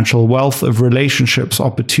non-financial wealth of relationships,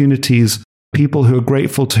 opportunities, people who are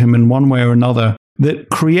grateful to him in one way or another, that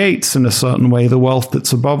creates, in a certain way, the wealth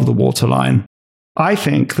that's above the waterline. I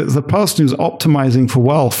think that the person who's optimizing for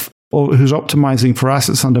wealth or who's optimizing for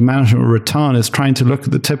assets under management or return is trying to look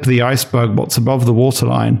at the tip of the iceberg, what's above the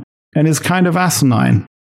waterline, and is kind of asinine.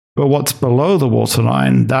 But what's below the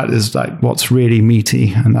waterline, that is like what's really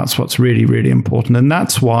meaty, and that's what's really, really important. And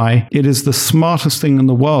that's why it is the smartest thing in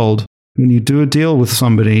the world when you do a deal with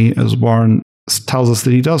somebody, as Warren tells us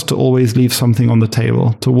that he does, to always leave something on the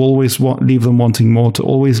table, to always leave them wanting more, to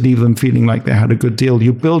always leave them feeling like they had a good deal.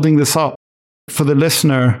 You're building this up for the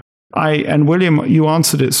listener. And William, you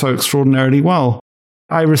answered it so extraordinarily well.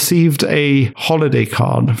 I received a holiday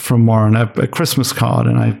card from Warren, a Christmas card,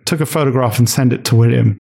 and I took a photograph and sent it to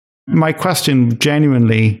William. My question,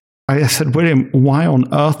 genuinely, I said, William, why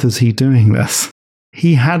on earth is he doing this?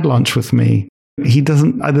 He had lunch with me.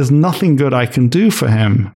 There's nothing good I can do for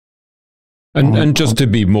him. And just to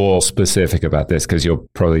be more specific about this, because you're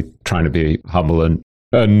probably trying to be humble and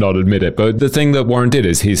not admit it, but the thing that Warren did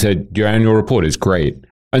is he said, your annual report is great.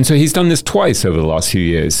 And so he's done this twice over the last few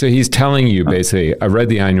years. So he's telling you basically, I read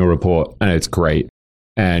the annual report and it's great.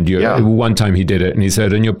 And one time he did it and he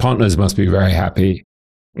said, and your partners must be very happy.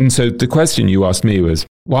 And so the question you asked me was,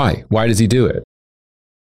 why? Why does he do it?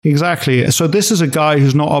 Exactly. So this is a guy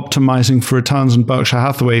who's not optimizing for returns in Berkshire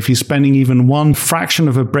Hathaway if he's spending even one fraction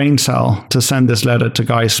of a brain cell to send this letter to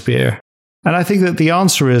Guy Spier. And I think that the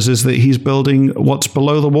answer is that he's building what's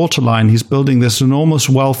below the waterline. He's building this enormous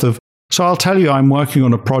wealth of... So I'll tell you, I'm working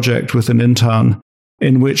on a project with an intern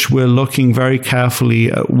in which we're looking very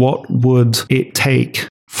carefully at what would it take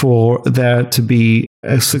for there to be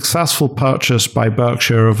a successful purchase by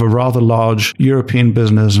Berkshire of a rather large European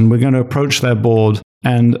business. And we're going to approach their board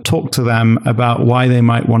and talk to them about why they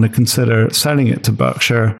might want to consider selling it to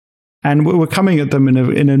Berkshire. And we're coming at them in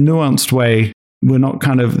a nuanced way.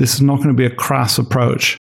 This is not going to be a crass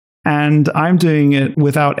approach. And I'm doing it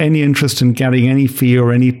without any interest in getting any fee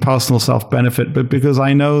or any personal self-benefit, but because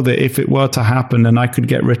I know that if it were to happen and I could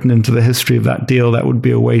get written into the history of that deal, that would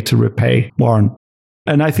be a way to repay Warren.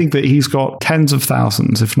 And I think that he's got tens of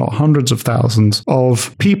thousands, if not hundreds of thousands,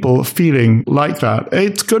 of people feeling like that.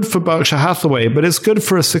 It's good for Berkshire Hathaway, but it's good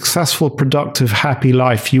for a successful, productive, happy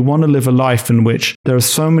life. You want to live a life in which there are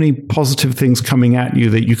so many positive things coming at you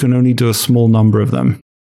that you can only do a small number of them.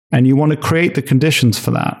 And you want to create the conditions for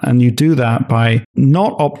that. And you do that by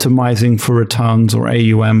not optimizing for returns or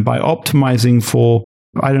AUM, by optimizing for,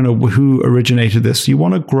 I don't know who originated this. You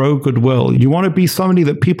want to grow goodwill. You want to be somebody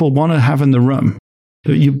that people want to have in the room.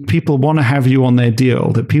 That people want to have you on their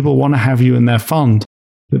deal, that people want to have you in their fund,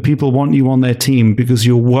 that people want you on their team because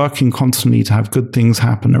you're working constantly to have good things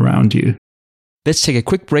happen around you. Let's take a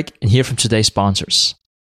quick break and hear from today's sponsors.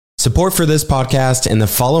 Support for this podcast and the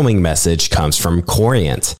following message comes from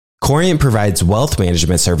Corient. Corient provides wealth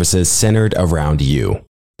management services centered around you.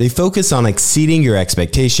 They focus on exceeding your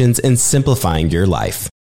expectations and simplifying your life.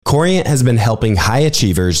 Corient has been helping high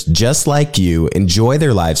achievers just like you enjoy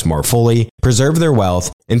their lives more fully, preserve their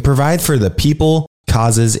wealth, and provide for the people,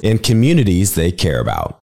 causes, and communities they care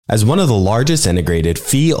about. As one of the largest integrated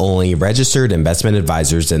fee-only registered investment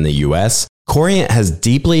advisors in the U.S., Corient has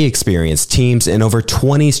deeply experienced teams in over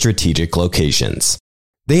 20 strategic locations.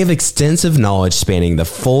 They have extensive knowledge spanning the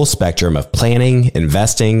full spectrum of planning,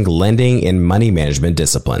 investing, lending, and money management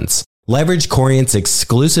disciplines. Leverage Corient's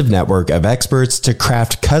exclusive network of experts to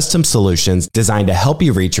craft custom solutions designed to help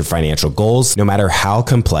you reach your financial goals, no matter how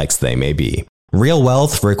complex they may be. Real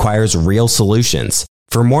wealth requires real solutions.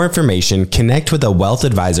 For more information, connect with a wealth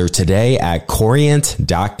advisor today at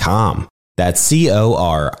corient.com. That's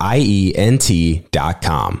Corient.com.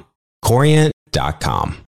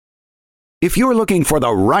 Corient.com. If you're looking for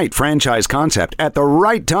the right franchise concept at the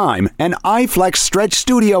right time, an iFlex Stretch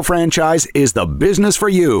Studio franchise is the business for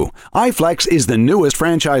you. iFlex is the newest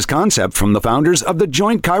franchise concept from the founders of The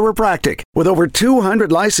Joint Chiropractic. With over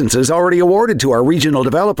 200 licenses already awarded to our regional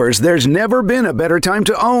developers, there's never been a better time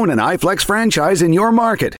to own an iFlex franchise in your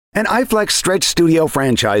market. An iFlex Stretch Studio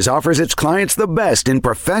franchise offers its clients the best in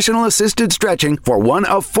professional assisted stretching for one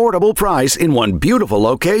affordable price in one beautiful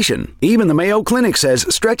location. Even the Mayo Clinic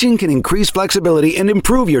says stretching can increase flexibility and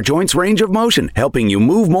improve your joints' range of motion, helping you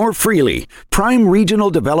move more freely. Prime regional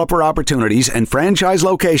developer opportunities and franchise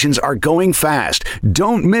locations are going fast.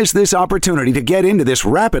 Don't miss this opportunity to get into this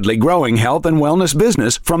rapidly growing health and wellness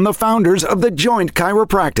business from the founders of The Joint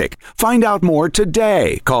Chiropractic. Find out more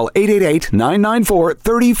today. Call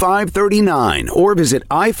 888-994-3539 or visit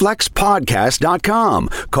iflexpodcast.com.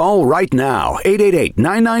 Call right now,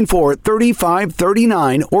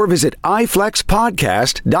 888-994-3539 or visit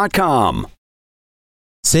iflexpodcast.com.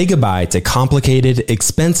 Say goodbye to complicated,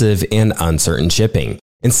 expensive, and uncertain shipping,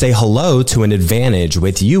 and say hello to an advantage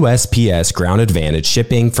with USPS Ground Advantage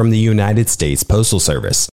shipping from the United States Postal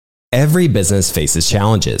Service. Every business faces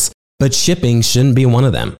challenges, but shipping shouldn't be one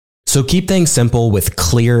of them. So keep things simple with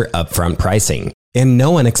clear upfront pricing and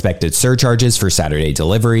no unexpected surcharges for Saturday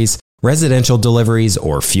deliveries, residential deliveries,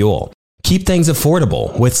 or fuel. Keep things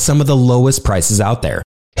affordable with some of the lowest prices out there,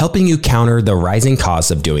 helping you counter the rising costs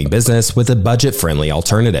of doing business with a budget-friendly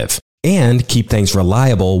alternative. And keep things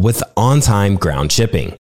reliable with on-time ground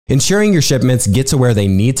shipping, ensuring your shipments get to where they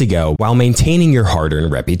need to go while maintaining your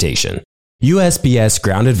hard-earned reputation. USPS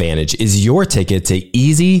Ground Advantage is your ticket to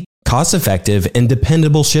easy, cost-effective, and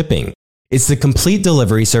dependable shipping. It's the complete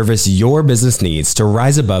delivery service your business needs to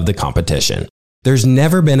rise above the competition. There's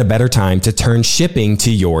never been a better time to turn shipping to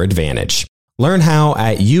your advantage. Learn how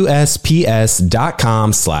at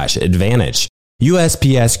USPS.com/advantage.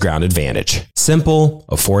 USPS Ground Advantage. Simple,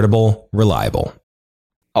 affordable, reliable.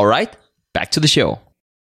 All right, back to the show.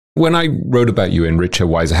 When I wrote about you in Richer,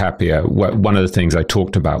 Wiser, Happier, one of the things I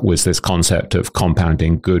talked about was this concept of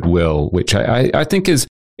compounding goodwill, which I think it's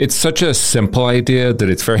such a simple idea that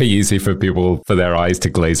it's very easy for people, for their eyes to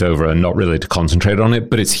glaze over and not really to concentrate on it,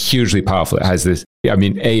 but it's hugely powerful. It has this,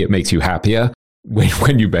 A, it makes you happier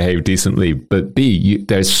when you behave decently, but B,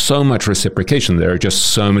 there's so much reciprocation. There are just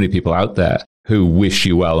so many people out there who wish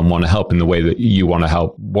you well and want to help in the way that you want to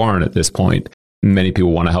help Warren at this point. Many people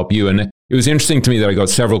want to help you. And it was interesting to me that I got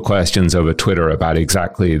several questions over Twitter about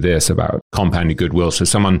exactly this, about compounding goodwill. So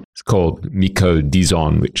someone called Miko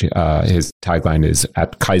Dizon, which his tagline is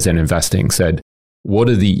at Kaizen Investing, said, what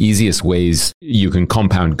are the easiest ways you can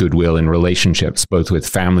compound goodwill in relationships, both with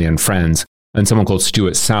family and friends? And someone called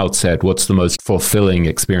Stuart South said, what's the most fulfilling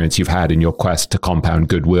experience you've had in your quest to compound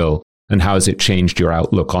goodwill? And how has it changed your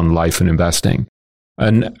outlook on life and investing?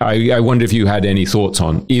 And I wonder if you had any thoughts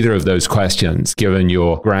on either of those questions, given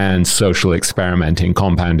your grand social experiment in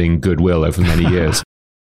compounding goodwill over many years.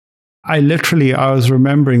 I was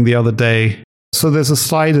remembering the other day, so there's a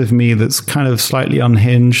side of me that's kind of slightly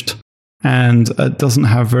unhinged and doesn't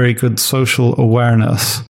have very good social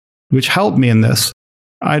awareness, which helped me in this.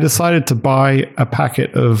 I decided to buy a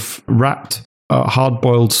packet of wrapped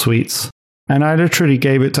hard-boiled sweets, and I literally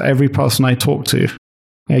gave it to every person I talked to.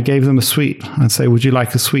 I gave them a sweet. I'd say, would you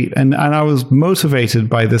like a sweet? And I was motivated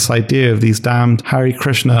by this idea of these damned Hare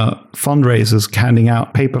Krishna fundraisers handing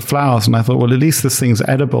out paper flowers. And I thought, well, at least this thing's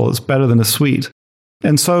edible. It's better than a sweet.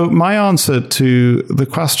 And so my answer to the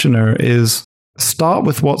questioner is start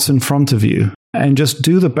with what's in front of you and just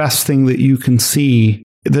do the best thing that you can see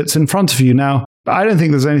that's in front of you. Now, I don't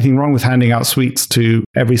think there's anything wrong with handing out sweets to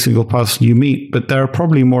every single person you meet, but there are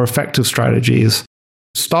probably more effective strategies.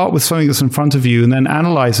 Start with something that's in front of you and then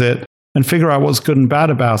analyze it and figure out what's good and bad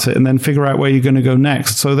about it and then figure out where you're going to go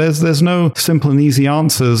next. So there's no simple and easy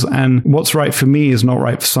answers, and what's right for me is not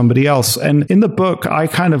right for somebody else. And in the book, I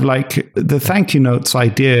kind of like the thank you notes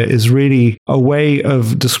idea is really a way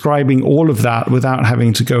of describing all of that without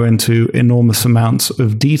having to go into enormous amounts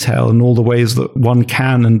of detail and all the ways that one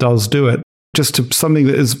can and does do it. Just to something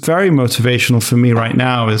that is very motivational for me right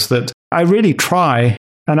now is that I really try.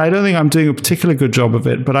 And I don't think I'm doing a particularly good job of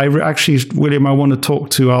it, but William, I want to talk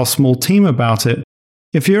to our small team about it.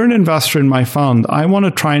 If you're an investor in my fund, I want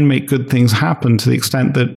to try and make good things happen to the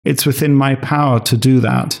extent that it's within my power to do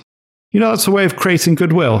that. That's a way of creating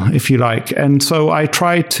goodwill, if you like. And so I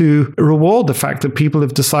try to reward the fact that people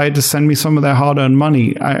have decided to send me some of their hard-earned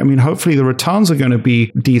money. I mean, hopefully the returns are going to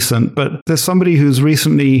be decent, but there's somebody who's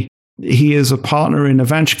he is a partner in a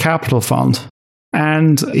venture capital fund.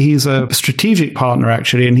 And he's a strategic partner,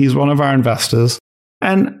 actually, and he's one of our investors.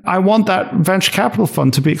 And I want that venture capital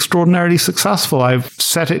fund to be extraordinarily successful. I've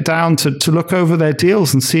set it down to look over their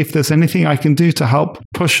deals and see if there's anything I can do to help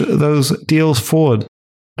push those deals forward.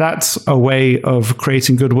 That's a way of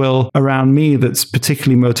creating goodwill around me that's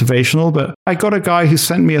particularly motivational. But I got a guy who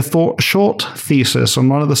sent me a short thesis on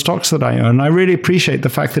one of the stocks that I own. I really appreciate the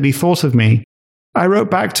fact that he thought of me. I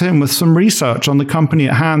wrote back to him with some research on the company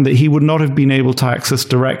at hand that he would not have been able to access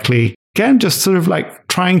directly. Again, just sort of like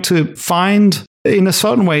trying to find, in a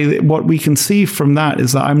certain way, what we can see from that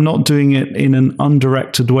is that I'm not doing it in an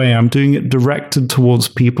undirected way. I'm doing it directed towards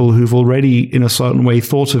people who've already, in a certain way,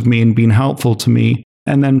 thought of me and been helpful to me,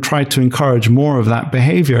 and then try to encourage more of that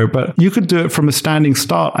behavior. But you could do it from a standing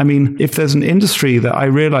start. I mean, if there's an industry that I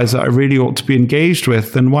realize that I really ought to be engaged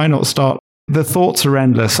with, then why not start? The thoughts are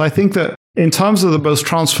endless. I think that in terms of the most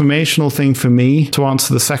transformational thing for me, to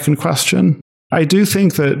answer the second question, I do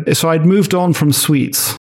think that, so I'd moved on from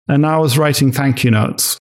sweets and now I was writing thank you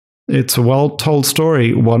notes. It's a well-told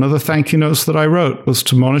story. One of the thank you notes that I wrote was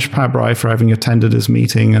to Monish Pabrai for having attended his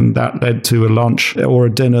meeting, and that led to a lunch or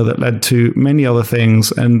a dinner that led to many other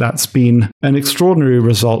things, and that's been an extraordinary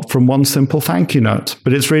result from one simple thank you note.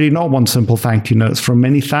 But it's really not one simple thank you note, it's from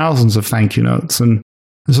many thousands of thank you notes. And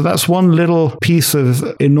so that's one little piece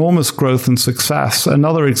of enormous growth and success.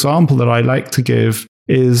 Another example that I like to give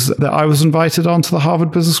is that I was invited onto the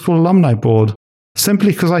Harvard Business School Alumni Board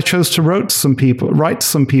simply because I chose to write to some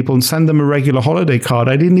people and send them a regular holiday card.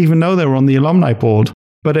 I didn't even know they were on the alumni board,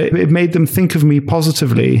 but it made them think of me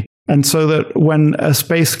positively. And so that when a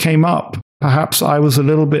space came up, perhaps I was a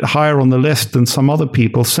little bit higher on the list than some other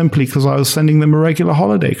people simply because I was sending them a regular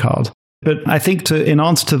holiday card. But I think in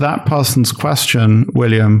answer to that person's question,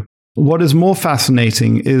 William, what is more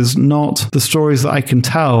fascinating is not the stories that I can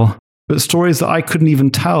tell, but stories that I couldn't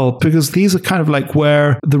even tell, because these are kind of like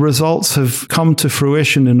where the results have come to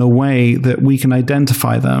fruition in a way that we can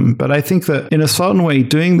identify them. But I think that in a certain way,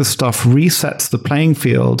 doing the stuff resets the playing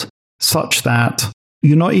field such that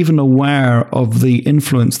you're not even aware of the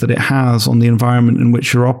influence that it has on the environment in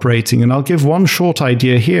which you're operating. And I'll give one short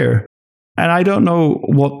idea here. And I don't know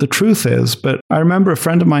what the truth is, but I remember a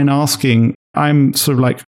friend of mine asking, I'm sort of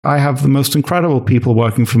like, I have the most incredible people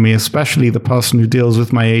working for me, especially the person who deals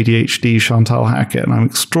with my ADHD, Chantal Hackett, and I'm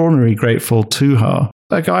extraordinarily grateful to her.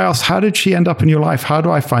 That guy asked, how did she end up in your life? How do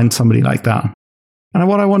I find somebody like that? And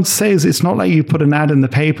what I want to say is, it's not like you put an ad in the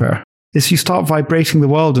paper. It's you start vibrating the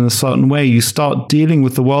world in a certain way. You start dealing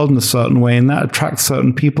with the world in a certain way, and that attracts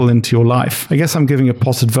certain people into your life. I guess I'm giving a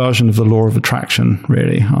potted version of the law of attraction,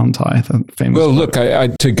 really, aren't I? Well, look,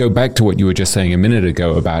 to go back to what you were just saying a minute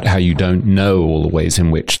ago about how you don't know all the ways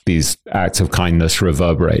in which these acts of kindness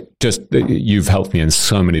reverberate. Just you've helped me in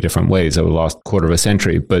so many different ways over the last quarter of a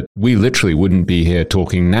century, but we literally wouldn't be here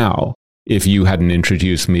talking now if you hadn't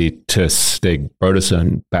introduced me to Stig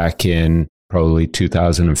Brodersen back in probably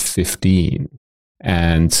 2015.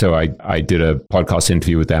 And so I did a podcast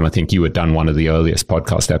interview with them. I think you had done one of the earliest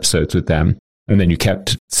podcast episodes with them. And then you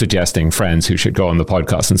kept suggesting friends who should go on the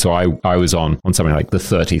podcast. And so I was on something like the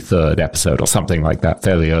 33rd episode or something like that,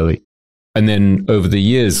 fairly early. And then over the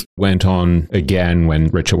years went on again when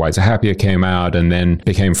Richer, Wiser, Happier came out, and then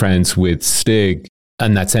became friends with Stig.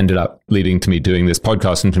 And that's ended up leading to me doing this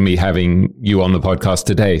podcast and to me having you on the podcast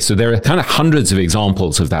today. So there are kind of hundreds of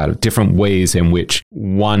examples of that, of different ways in which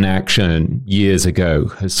one action years ago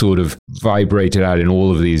has sort of vibrated out in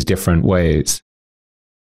all of these different ways.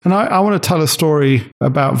 And I want to tell a story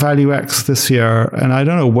about Value X this year. And I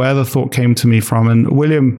don't know where the thought came to me from. And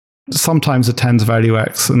William sometimes attends Value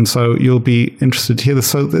X. And so you'll be interested to hear this.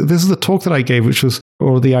 So this is the talk that I gave,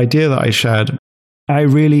 or the idea that I shared. I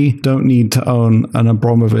really don't need to own an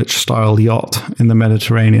Abramovich-style yacht in the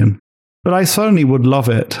Mediterranean. But I certainly would love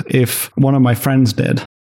it if one of my friends did.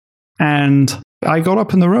 And I got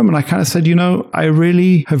up in the room and I kind of said, I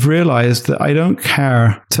really have realized that I don't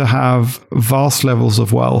care to have vast levels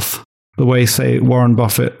of wealth the way, say, Warren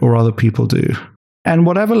Buffett or other people do. And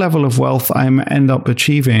whatever level of wealth I end up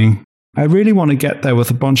achieving, I really want to get there with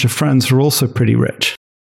a bunch of friends who are also pretty rich.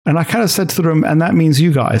 And I kind of said to the room, and that means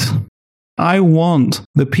you guys. I want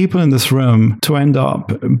the people in this room to end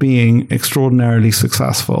up being extraordinarily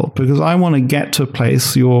successful because I want to get to a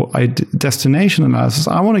place, your destination analysis,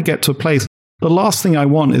 I want to get to a place. The last thing I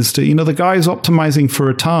want is to, the guys optimizing for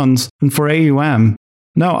returns and for AUM.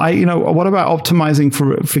 No, what about optimizing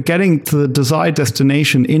for getting to the desired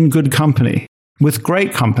destination in good company, with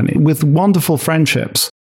great company, with wonderful friendships?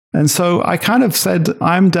 And so I kind of said,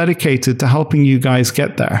 I'm dedicated to helping you guys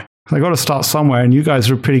get there. I got to start somewhere, and you guys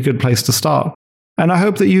are a pretty good place to start. And I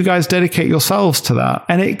hope that you guys dedicate yourselves to that.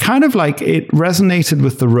 And it kind of it resonated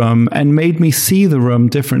with the room and made me see the room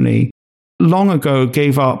differently. Long ago,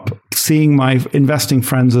 gave up seeing my investing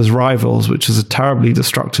friends as rivals, which is a terribly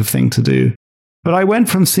destructive thing to do. But I went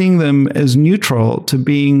from seeing them as neutral to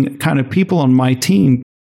being kind of people on my team.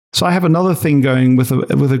 So I have another thing going with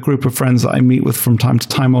a group of friends that I meet with from time to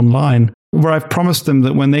time online, where I've promised them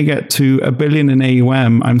that when they get to $1 billion in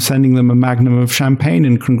AUM, I'm sending them a magnum of champagne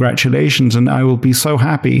in congratulations, and I will be so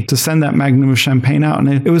happy to send that magnum of champagne out.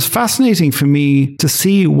 And it was fascinating for me to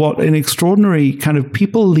see what an extraordinary kind of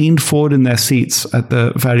people leaned forward in their seats at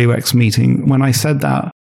the ValueX meeting when I said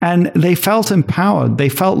that. And they felt empowered. They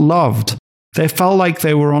felt loved. They felt like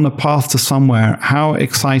they were on a path to somewhere. How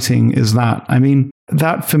exciting is that? I mean,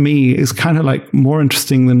 that for me is kind of more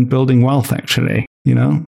interesting than building wealth, actually,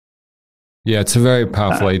 Yeah, it's a very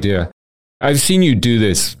powerful idea. I've seen you do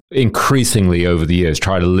this increasingly over the years,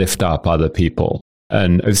 try to lift up other people.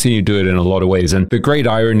 And I've seen you do it in a lot of ways. And the great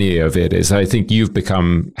irony of it is I think you've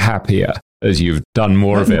become happier as you've done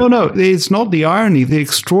more of it. No, it's not the irony. The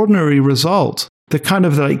extraordinary result, the kind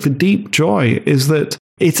of the deep joy is that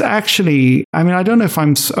it's actually, I don't know if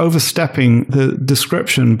I'm overstepping the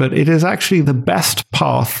description, but it is actually the best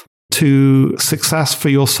path to success for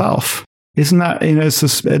yourself. Isn't that, it's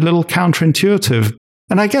just a little counterintuitive.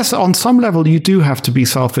 And I guess on some level, you do have to be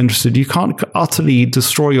self-interested. You can't utterly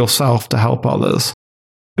destroy yourself to help others.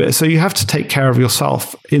 So you have to take care of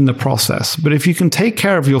yourself in the process. But if you can take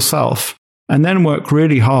care of yourself and then work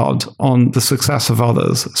really hard on the success of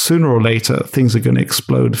others, sooner or later, things are going to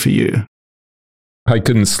explode for you. I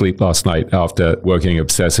couldn't sleep last night after working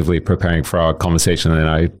obsessively preparing for our conversation, and then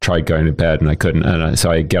I tried going to bed and I couldn't. And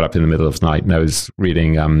so I get up in the middle of the night and I was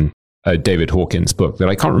reading David Hawkins' book that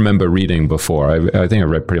I can't remember reading before. I think I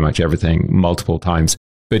read pretty much everything multiple times.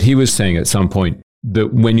 But he was saying at some point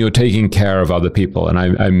that when you're taking care of other people, and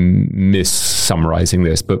I'm mis-summarizing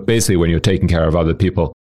this, but basically when you're taking care of other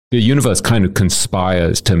people, the universe kind of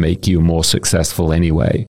conspires to make you more successful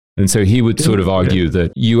anyway. And so he would sort of argue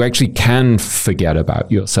that you actually can forget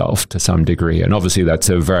about yourself to some degree. And obviously that's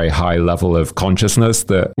a very high level of consciousness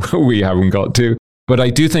that we haven't got to. But I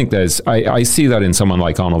do think I see that in someone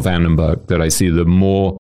like Arnold Vandenberg, that I see the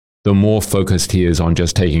more focused he is on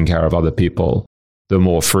just taking care of other people, the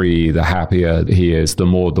more free, the happier he is, the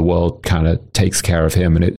more the world kind of takes care of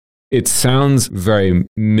him. And it sounds very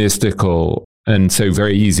mystical and so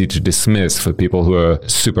very easy to dismiss for people who are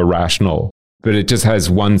super rational. But it just has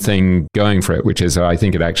one thing going for it, which is I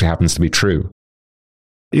think it actually happens to be true.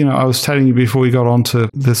 I was telling you before we got onto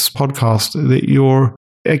this podcast that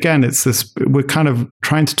we're kind of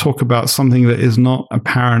trying to talk about something that is not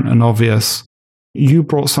apparent and obvious. You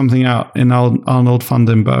brought something out in Arnold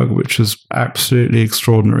Vandenberg, which is absolutely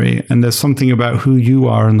extraordinary. And there's something about who you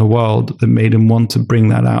are in the world that made him want to bring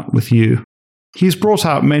that out with you. He's brought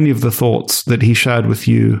out many of the thoughts that he shared with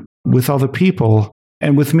you, with other people,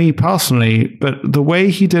 and with me personally, but the way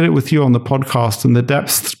he did it with you on the podcast and the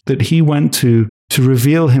depths that he went to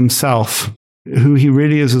reveal himself, who he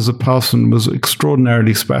really is as a person, was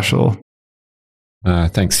extraordinarily special.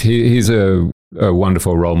 Thanks. He's a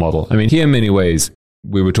wonderful role model. He in many ways,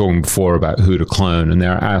 we were talking before about who to clone, and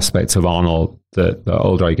there are aspects of Arnold that the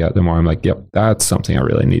older I get, the more I'm like, yep, that's something I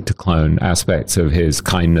really need to clone. Aspects of his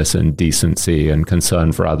kindness and decency and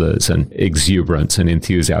concern for others and exuberance and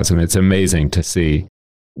enthusiasm. It's amazing to see.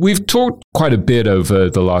 We've talked quite a bit over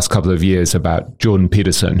the last couple of years about Jordan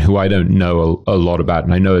Peterson, who I don't know a lot about,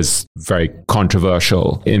 and I know is very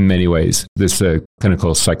controversial in many ways. This is a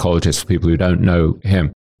clinical psychologist for people who don't know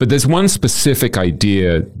him. But there's one specific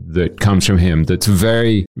idea that comes from him that's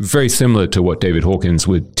very, very similar to what David Hawkins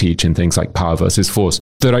would teach in things like Power versus Force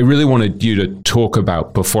that I really wanted you to talk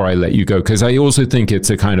about before I let you go, because I also think it's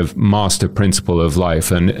a kind of master principle of life.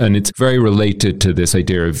 And it's very related to this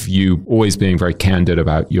idea of you always being very candid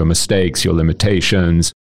about your mistakes, your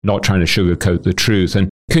limitations, not trying to sugarcoat the truth. And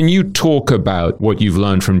can you talk about what you've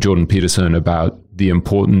learned from Jordan Peterson about the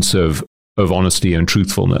importance of honesty and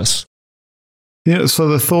truthfulness? So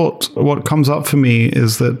the thought, what comes up for me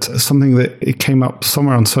is that something that it came up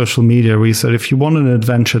somewhere on social media where he said, if you want an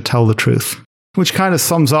adventure, tell the truth, which kind of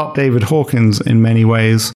sums up David Hawkins in many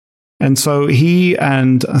ways. And so he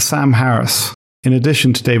and Sam Harris, in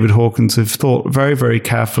addition to David Hawkins, have thought very, very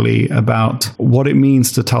carefully about what it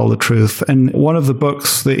means to tell the truth. And one of the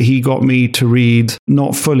books that he got me to read,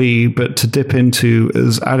 not fully, but to dip into,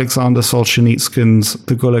 is Alexander Solzhenitsyn's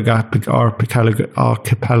The Gulag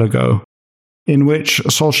Archipelago, in which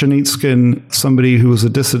Solzhenitsyn, somebody who was a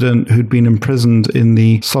dissident who'd been imprisoned in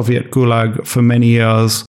the Soviet Gulag for many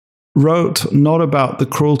years, wrote not about the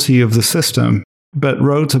cruelty of the system, but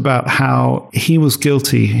wrote about how he was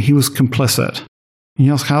guilty, he was complicit. And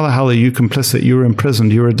you ask, how the hell are you complicit? You were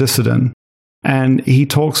imprisoned, you were a dissident. And he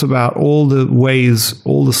talks about all the ways,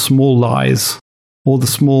 all the small lies, all the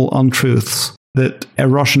small untruths that a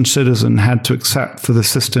Russian citizen had to accept for the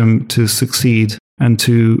system to succeed and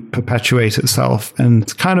to perpetuate itself. And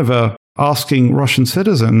it's kind of asking Russian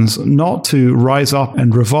citizens not to rise up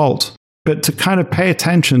and revolt, but to kind of pay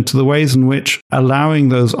attention to the ways in which allowing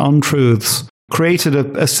those untruths created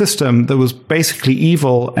a system that was basically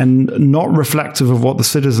evil and not reflective of what the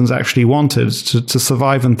citizens actually wanted to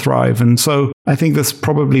survive and thrive. And so I think that's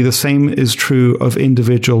probably the same is true of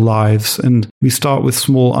individual lives. And we start with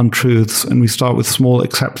small untruths and we start with small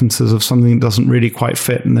acceptances of something that doesn't really quite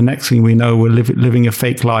fit. And the next thing we know, we're living a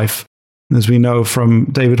fake life. And as we know from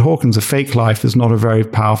David Hawkins, a fake life is not a very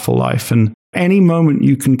powerful life. And any moment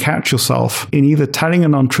you can catch yourself in either telling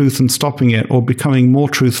an untruth and stopping it or becoming more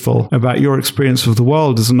truthful about your experience of the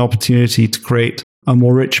world is an opportunity to create a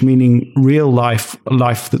more rich, meaning real life, a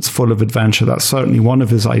life that's full of adventure. That's certainly one of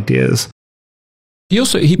his ideas.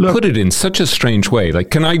 He put it in such a strange way.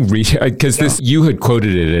 Like, can I read it? Because you had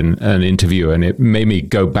quoted it in an interview and it made me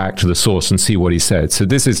go back to the source and see what he said. So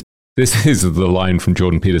this is the line from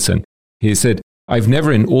Jordan Peterson. He said, "I've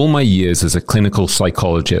never in all my years as a clinical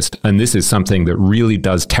psychologist, and this is something that really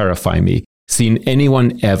does terrify me, seen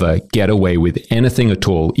anyone ever get away with anything at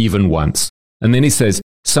all, even once." And then he says,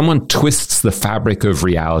 "Someone twists the fabric of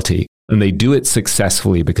reality, and they do it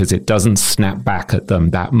successfully because it doesn't snap back at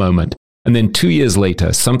them that moment. And then 2 years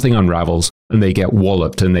later, something unravels, and they get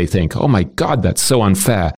walloped, and they think, oh my God, that's so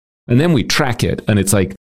unfair. And then we track it, and it's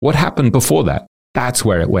like, what happened before that? That's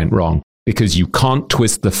where it went wrong, because you can't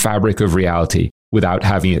twist the fabric of reality without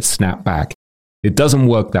having it snap back. It doesn't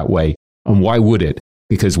work that way. And why would it?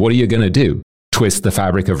 Because what are you going to do? Twist the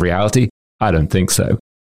fabric of reality? I don't think so."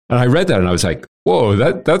 And I read that and I was like, whoa,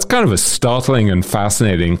 that's kind of a startling and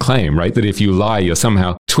fascinating claim, right? That if you lie, you're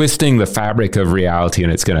somehow twisting the fabric of reality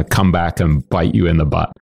and it's going to come back and bite you in the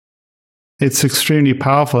butt. It's extremely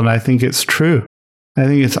powerful and I think it's true. I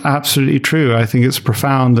think it's absolutely true. I think it's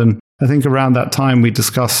profound. And I think around that time we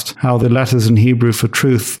discussed how the letters in Hebrew for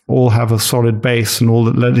truth all have a solid base and all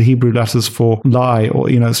the Hebrew letters for lie, or,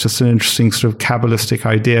 it's just an interesting sort of Kabbalistic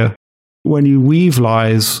idea. When you weave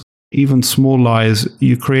lies, even small lies,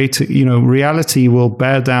 you create, reality will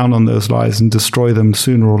bear down on those lies and destroy them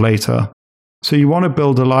sooner or later. So you want to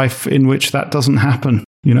build a life in which that doesn't happen,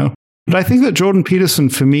 But I think that Jordan Peterson,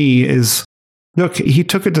 for me, look, he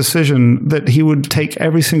took a decision that he would take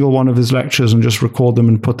every single one of his lectures and just record them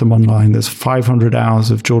and put them online. There's 500 hours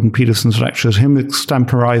of Jordan Peterson's lectures, him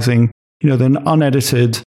extemporizing, they're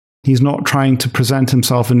unedited. He's not trying to present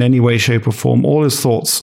himself in any way, shape, or form. All his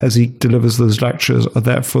thoughts as he delivers those lectures are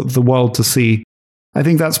there for the world to see. I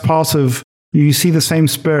think that's part of, you see the same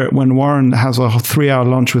spirit when Warren has a 3-hour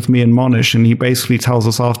lunch with me and Monish, and he basically tells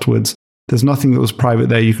us afterwards, there's nothing that was private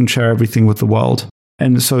there. You can share everything with the world.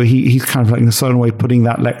 And so he's kind of like in a certain way putting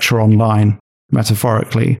that lecture online,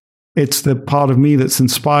 metaphorically. It's the part of me that's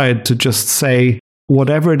inspired to just say,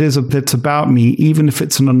 whatever it is that's about me, even if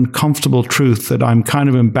it's an uncomfortable truth that I'm kind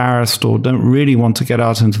of embarrassed or don't really want to get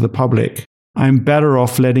out into the public, I'm better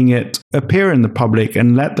off letting it appear in the public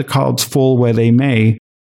and let the cards fall where they may,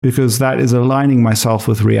 because that is aligning myself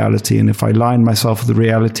with reality. And if I align myself with the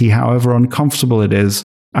reality, however uncomfortable it is,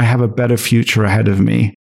 I have a better future ahead of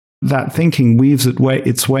me. That thinking weaves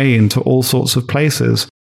its way into all sorts of places.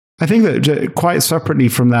 I think that quite separately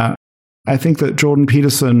from that, I think that Jordan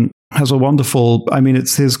Peterson has a wonderful,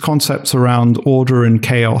 it's his concepts around order and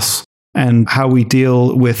chaos and how we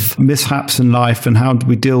deal with mishaps in life and how do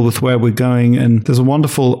we deal with where we're going. And there's a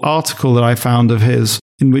wonderful article that I found of his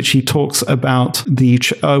in which he talks about the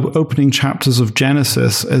opening chapters of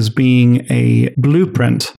Genesis as being a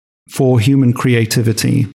blueprint for human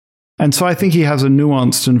creativity. And so I think he has a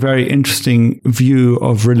nuanced and very interesting view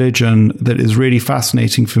of religion that is really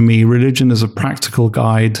fascinating for me. Religion is a practical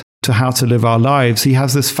guide to how to live our lives. He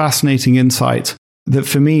has this fascinating insight that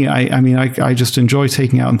for me, I just enjoy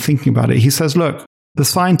taking out and thinking about it. He says, look, the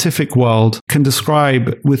scientific world can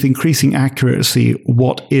describe with increasing accuracy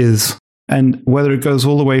what is. And whether it goes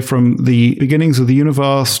all the way from the beginnings of the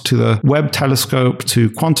universe to the Webb telescope to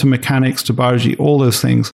quantum mechanics to biology, all those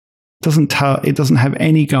things, it doesn't have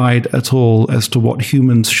any guide at all as to what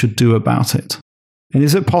humans should do about it. And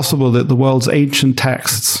is it possible that the world's ancient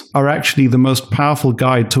texts are actually the most powerful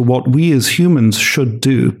guide to what we as humans should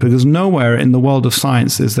do? Because nowhere in the world of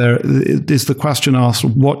science is the question asked,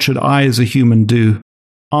 what should I as a human do?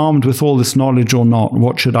 Armed with all this knowledge or not,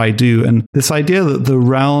 what should I do? And this idea that the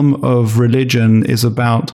realm of religion is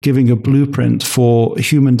about giving a blueprint for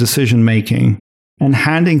human decision-making and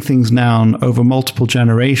handing things down over multiple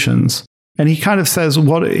generations. And he kind of says,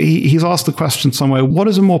 he's asked the question somewhere, what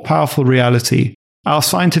is a more powerful reality? Our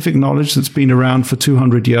scientific knowledge that's been around for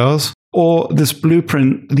 200 years, or these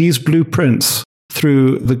blueprints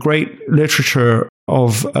through the great literature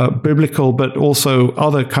of biblical, but also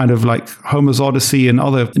other kind of like Homer's Odyssey and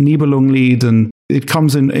other Nibelungenlied, and it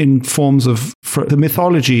comes in forms of the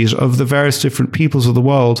mythologies of the various different peoples of the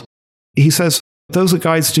world. He says, those are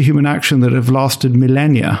guides to human action that have lasted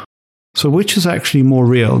millennia. So which is actually more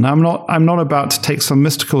real? Now, I'm not about to take some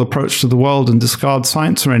mystical approach to the world and discard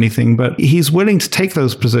science or anything, but he's willing to take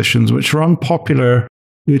those positions which are unpopular,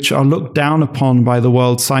 which are looked down upon by the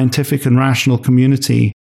world's scientific and rational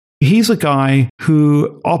community. He's a guy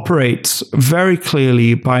who operates very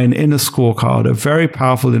clearly by an inner scorecard, a very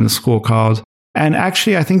powerful inner scorecard. And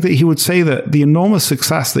actually, I think that he would say that the enormous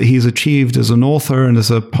success that he's achieved as an author and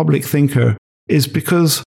as a public thinker is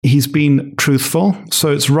because he's been truthful.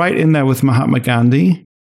 So it's right in there with Mahatma Gandhi.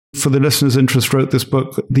 For the listener's interest, wrote this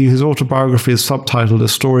book. His autobiography is subtitled A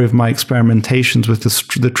Story of My Experimentations with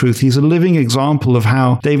the Truth. He's a living example of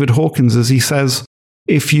how David Hawkins, as he says,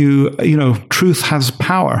 truth has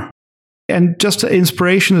power. And just an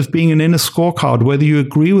inspiration of being an inner scorecard, whether you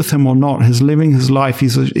agree with him or not, his living his life,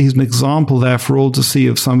 he's an example there for all to see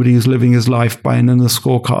of somebody who's living his life by an inner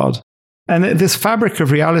scorecard. And this fabric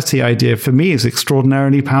of reality idea for me is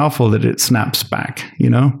extraordinarily powerful that it snaps back,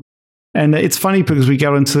 And it's funny because we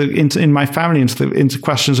get in my family into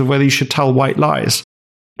questions of whether you should tell white lies.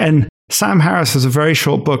 And Sam Harris has a very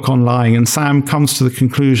short book on lying, and Sam comes to the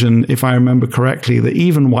conclusion, if I remember correctly, that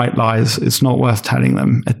even white lies, it's not worth telling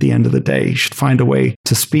them at the end of the day. You should find a way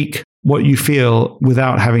to speak what you feel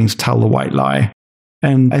without having to tell the white lie.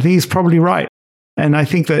 And I think he's probably right. And I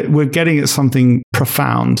think that we're getting at something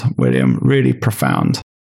profound, William, really profound.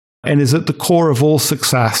 And is at the core of all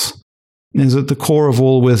success, is at the core of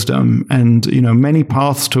all wisdom, and, many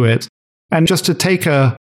paths to it. And just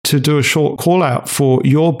to do a short call out for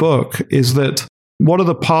your book is that what are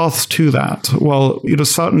the paths to that? Well,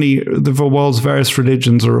 certainly the world's various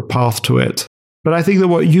religions are a path to it. But I think that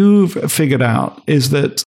what you've figured out is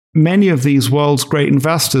that many of these world's great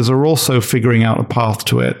investors are also figuring out a path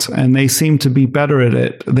to it, and they seem to be better at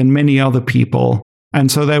it than many other people.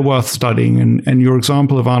 And so they're worth studying. And your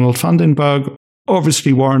example of Arnold Vandenberg,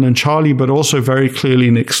 obviously Warren and Charlie, but also very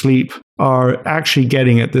clearly Nick Sleep, are actually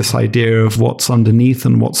getting at this idea of what's underneath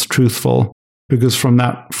and what's truthful, because from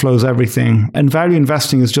that flows everything. And value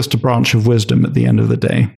investing is just a branch of wisdom at the end of the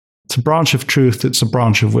day. It's a branch of truth. It's a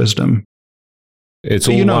branch of wisdom. It's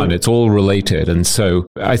all one. It's all related. And so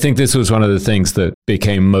I think this was one of the things that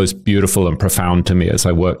became most beautiful and profound to me as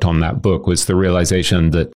I worked on that book, was the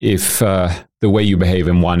realization that if the way you behave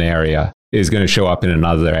in one area is going to show up in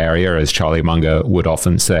another area, as Charlie Munger would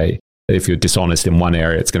often say, if you're dishonest in one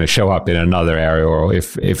area, it's going to show up in another area. Or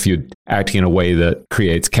if you're acting in a way that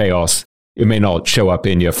creates chaos, it may not show up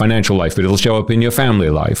in your financial life, but it'll show up in your family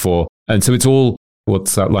life. And so it's all,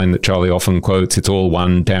 what's that line that Charlie often quotes? It's all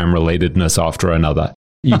one damn relatedness after another.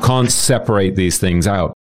 You can't separate these things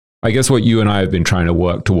out. I guess what you and I have been trying to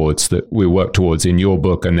work towards, that we work towards in your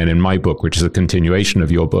book and then in my book, which is a continuation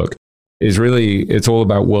of your book, is really, it's all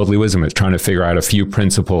about worldly wisdom. It's trying to figure out a few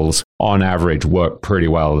principles on average work pretty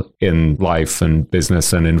well in life and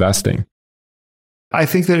business and investing. I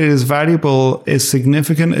think that it is valuable, a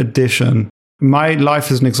significant addition. My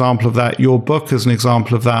life is an example of that. Your book is an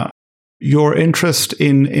example of that. Your interest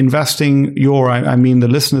in investing, the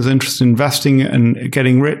listener's interest in investing and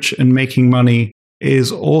getting rich and making money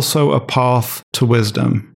is also a path to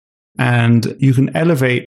wisdom. And you can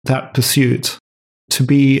elevate that pursuit to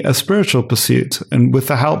be a spiritual pursuit. And with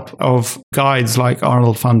the help of guides like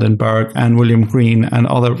Arnold Vandenberg and William Green and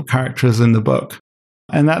other characters in the book.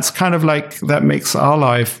 And that's kind of like, that makes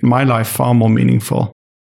my life far more meaningful.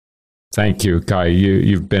 Thank you, Guy.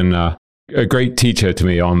 You've been a great teacher to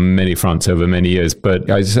me on many fronts over many years. But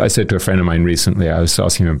I said to a friend of mine recently, I was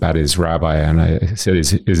asking him about his rabbi, and I said,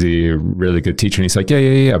 is he a really good teacher? And he's like,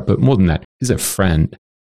 yeah. But more than that, he's a friend.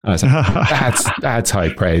 And I was like, that's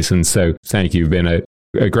high praise. And so thank you. You've been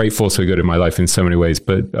a great force for good in my life in so many ways.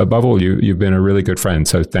 But above all, you've been a really good friend.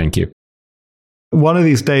 So thank you. One of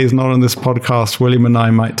these days, not on this podcast, William and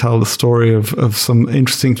I might tell the story of some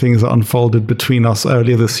interesting things that unfolded between us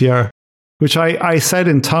earlier this year, which I said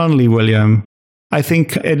internally, William, I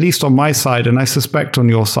think, at least on my side, and I suspect on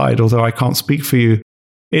your side, although I can't speak for you,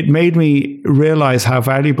 it made me realize how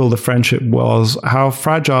valuable the friendship was, how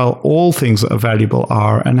fragile all things that are valuable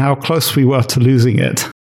are, and how close we were to losing it.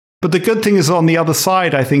 But the good thing is, on the other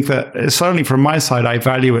side, I think that certainly from my side, I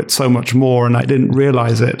value it so much more, and I didn't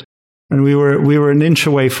realize it. And we were an inch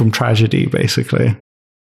away from tragedy, basically.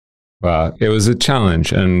 Well, it was a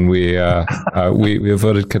challenge, and we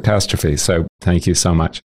avoided catastrophe. So thank you so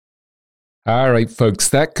much. All right, folks,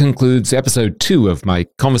 that concludes episode 2 of my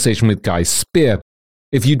conversation with Guy Spier.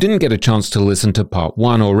 If you didn't get a chance to listen to part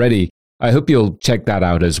 1 already, I hope you'll check that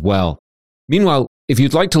out as well. Meanwhile, if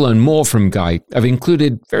you'd like to learn more from Guy, I've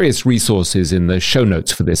included various resources in the show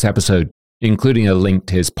notes for this episode, including a link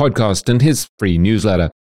to his podcast and his free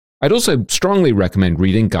newsletter. I'd also strongly recommend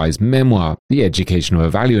reading Guy's memoir, The Education of a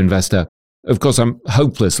Value Investor. Of course, I'm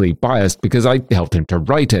hopelessly biased because I helped him to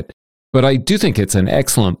write it, but I do think it's an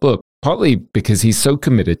excellent book, partly because he's so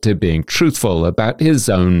committed to being truthful about his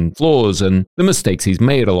own flaws and the mistakes he's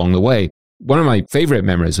made along the way. One of my favorite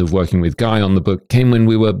memories of working with Guy on the book came when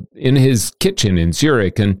we were in his kitchen in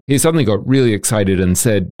Zurich, and he suddenly got really excited and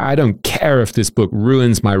said, "I don't care if this book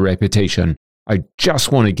ruins my reputation. I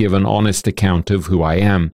just want to give an honest account of who I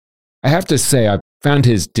am." I have to say, I found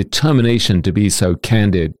his determination to be so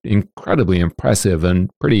candid incredibly impressive and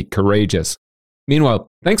pretty courageous. Meanwhile,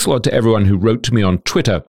 thanks a lot to everyone who wrote to me on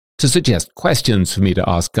Twitter to suggest questions for me to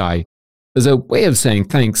ask Guy. As a way of saying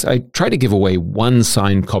thanks, I try to give away one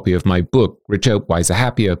signed copy of my book, Richer, Wiser,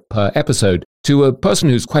 Happier, per episode, to a person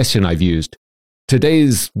whose question I've used.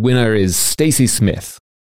 Today's winner is Stacey Smith.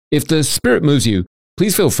 If the spirit moves you,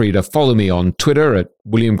 please feel free to follow me on Twitter at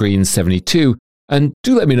WilliamGreen72, and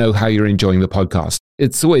do let me know how you're enjoying the podcast.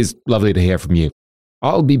 It's always lovely to hear from you.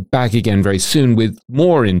 I'll be back again very soon with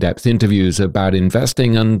more in-depth interviews about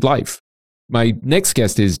investing and life. My next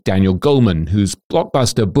guest is Daniel Goleman, whose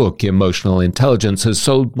blockbuster book, Emotional Intelligence, has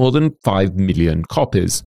sold more than 5 million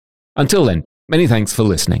copies. Until then, many thanks for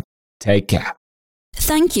listening. Take care.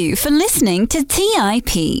 Thank you for listening to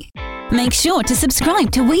TIP. Make sure to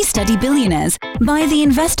subscribe to We Study Billionaires by the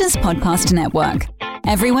Investors Podcast Network.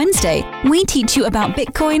 Every Wednesday, we teach you about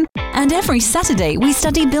Bitcoin, and every Saturday, we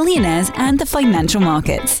study billionaires and the financial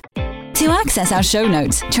markets. To access our show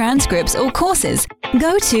notes, transcripts, or courses,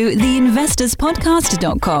 go to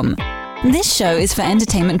theinvestorspodcast.com. This show is for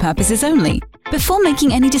entertainment purposes only. Before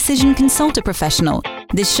making any decision, consult a professional.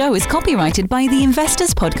 This show is copyrighted by the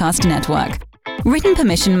Investors Podcast Network. Written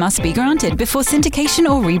permission must be granted before syndication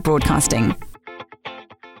or rebroadcasting.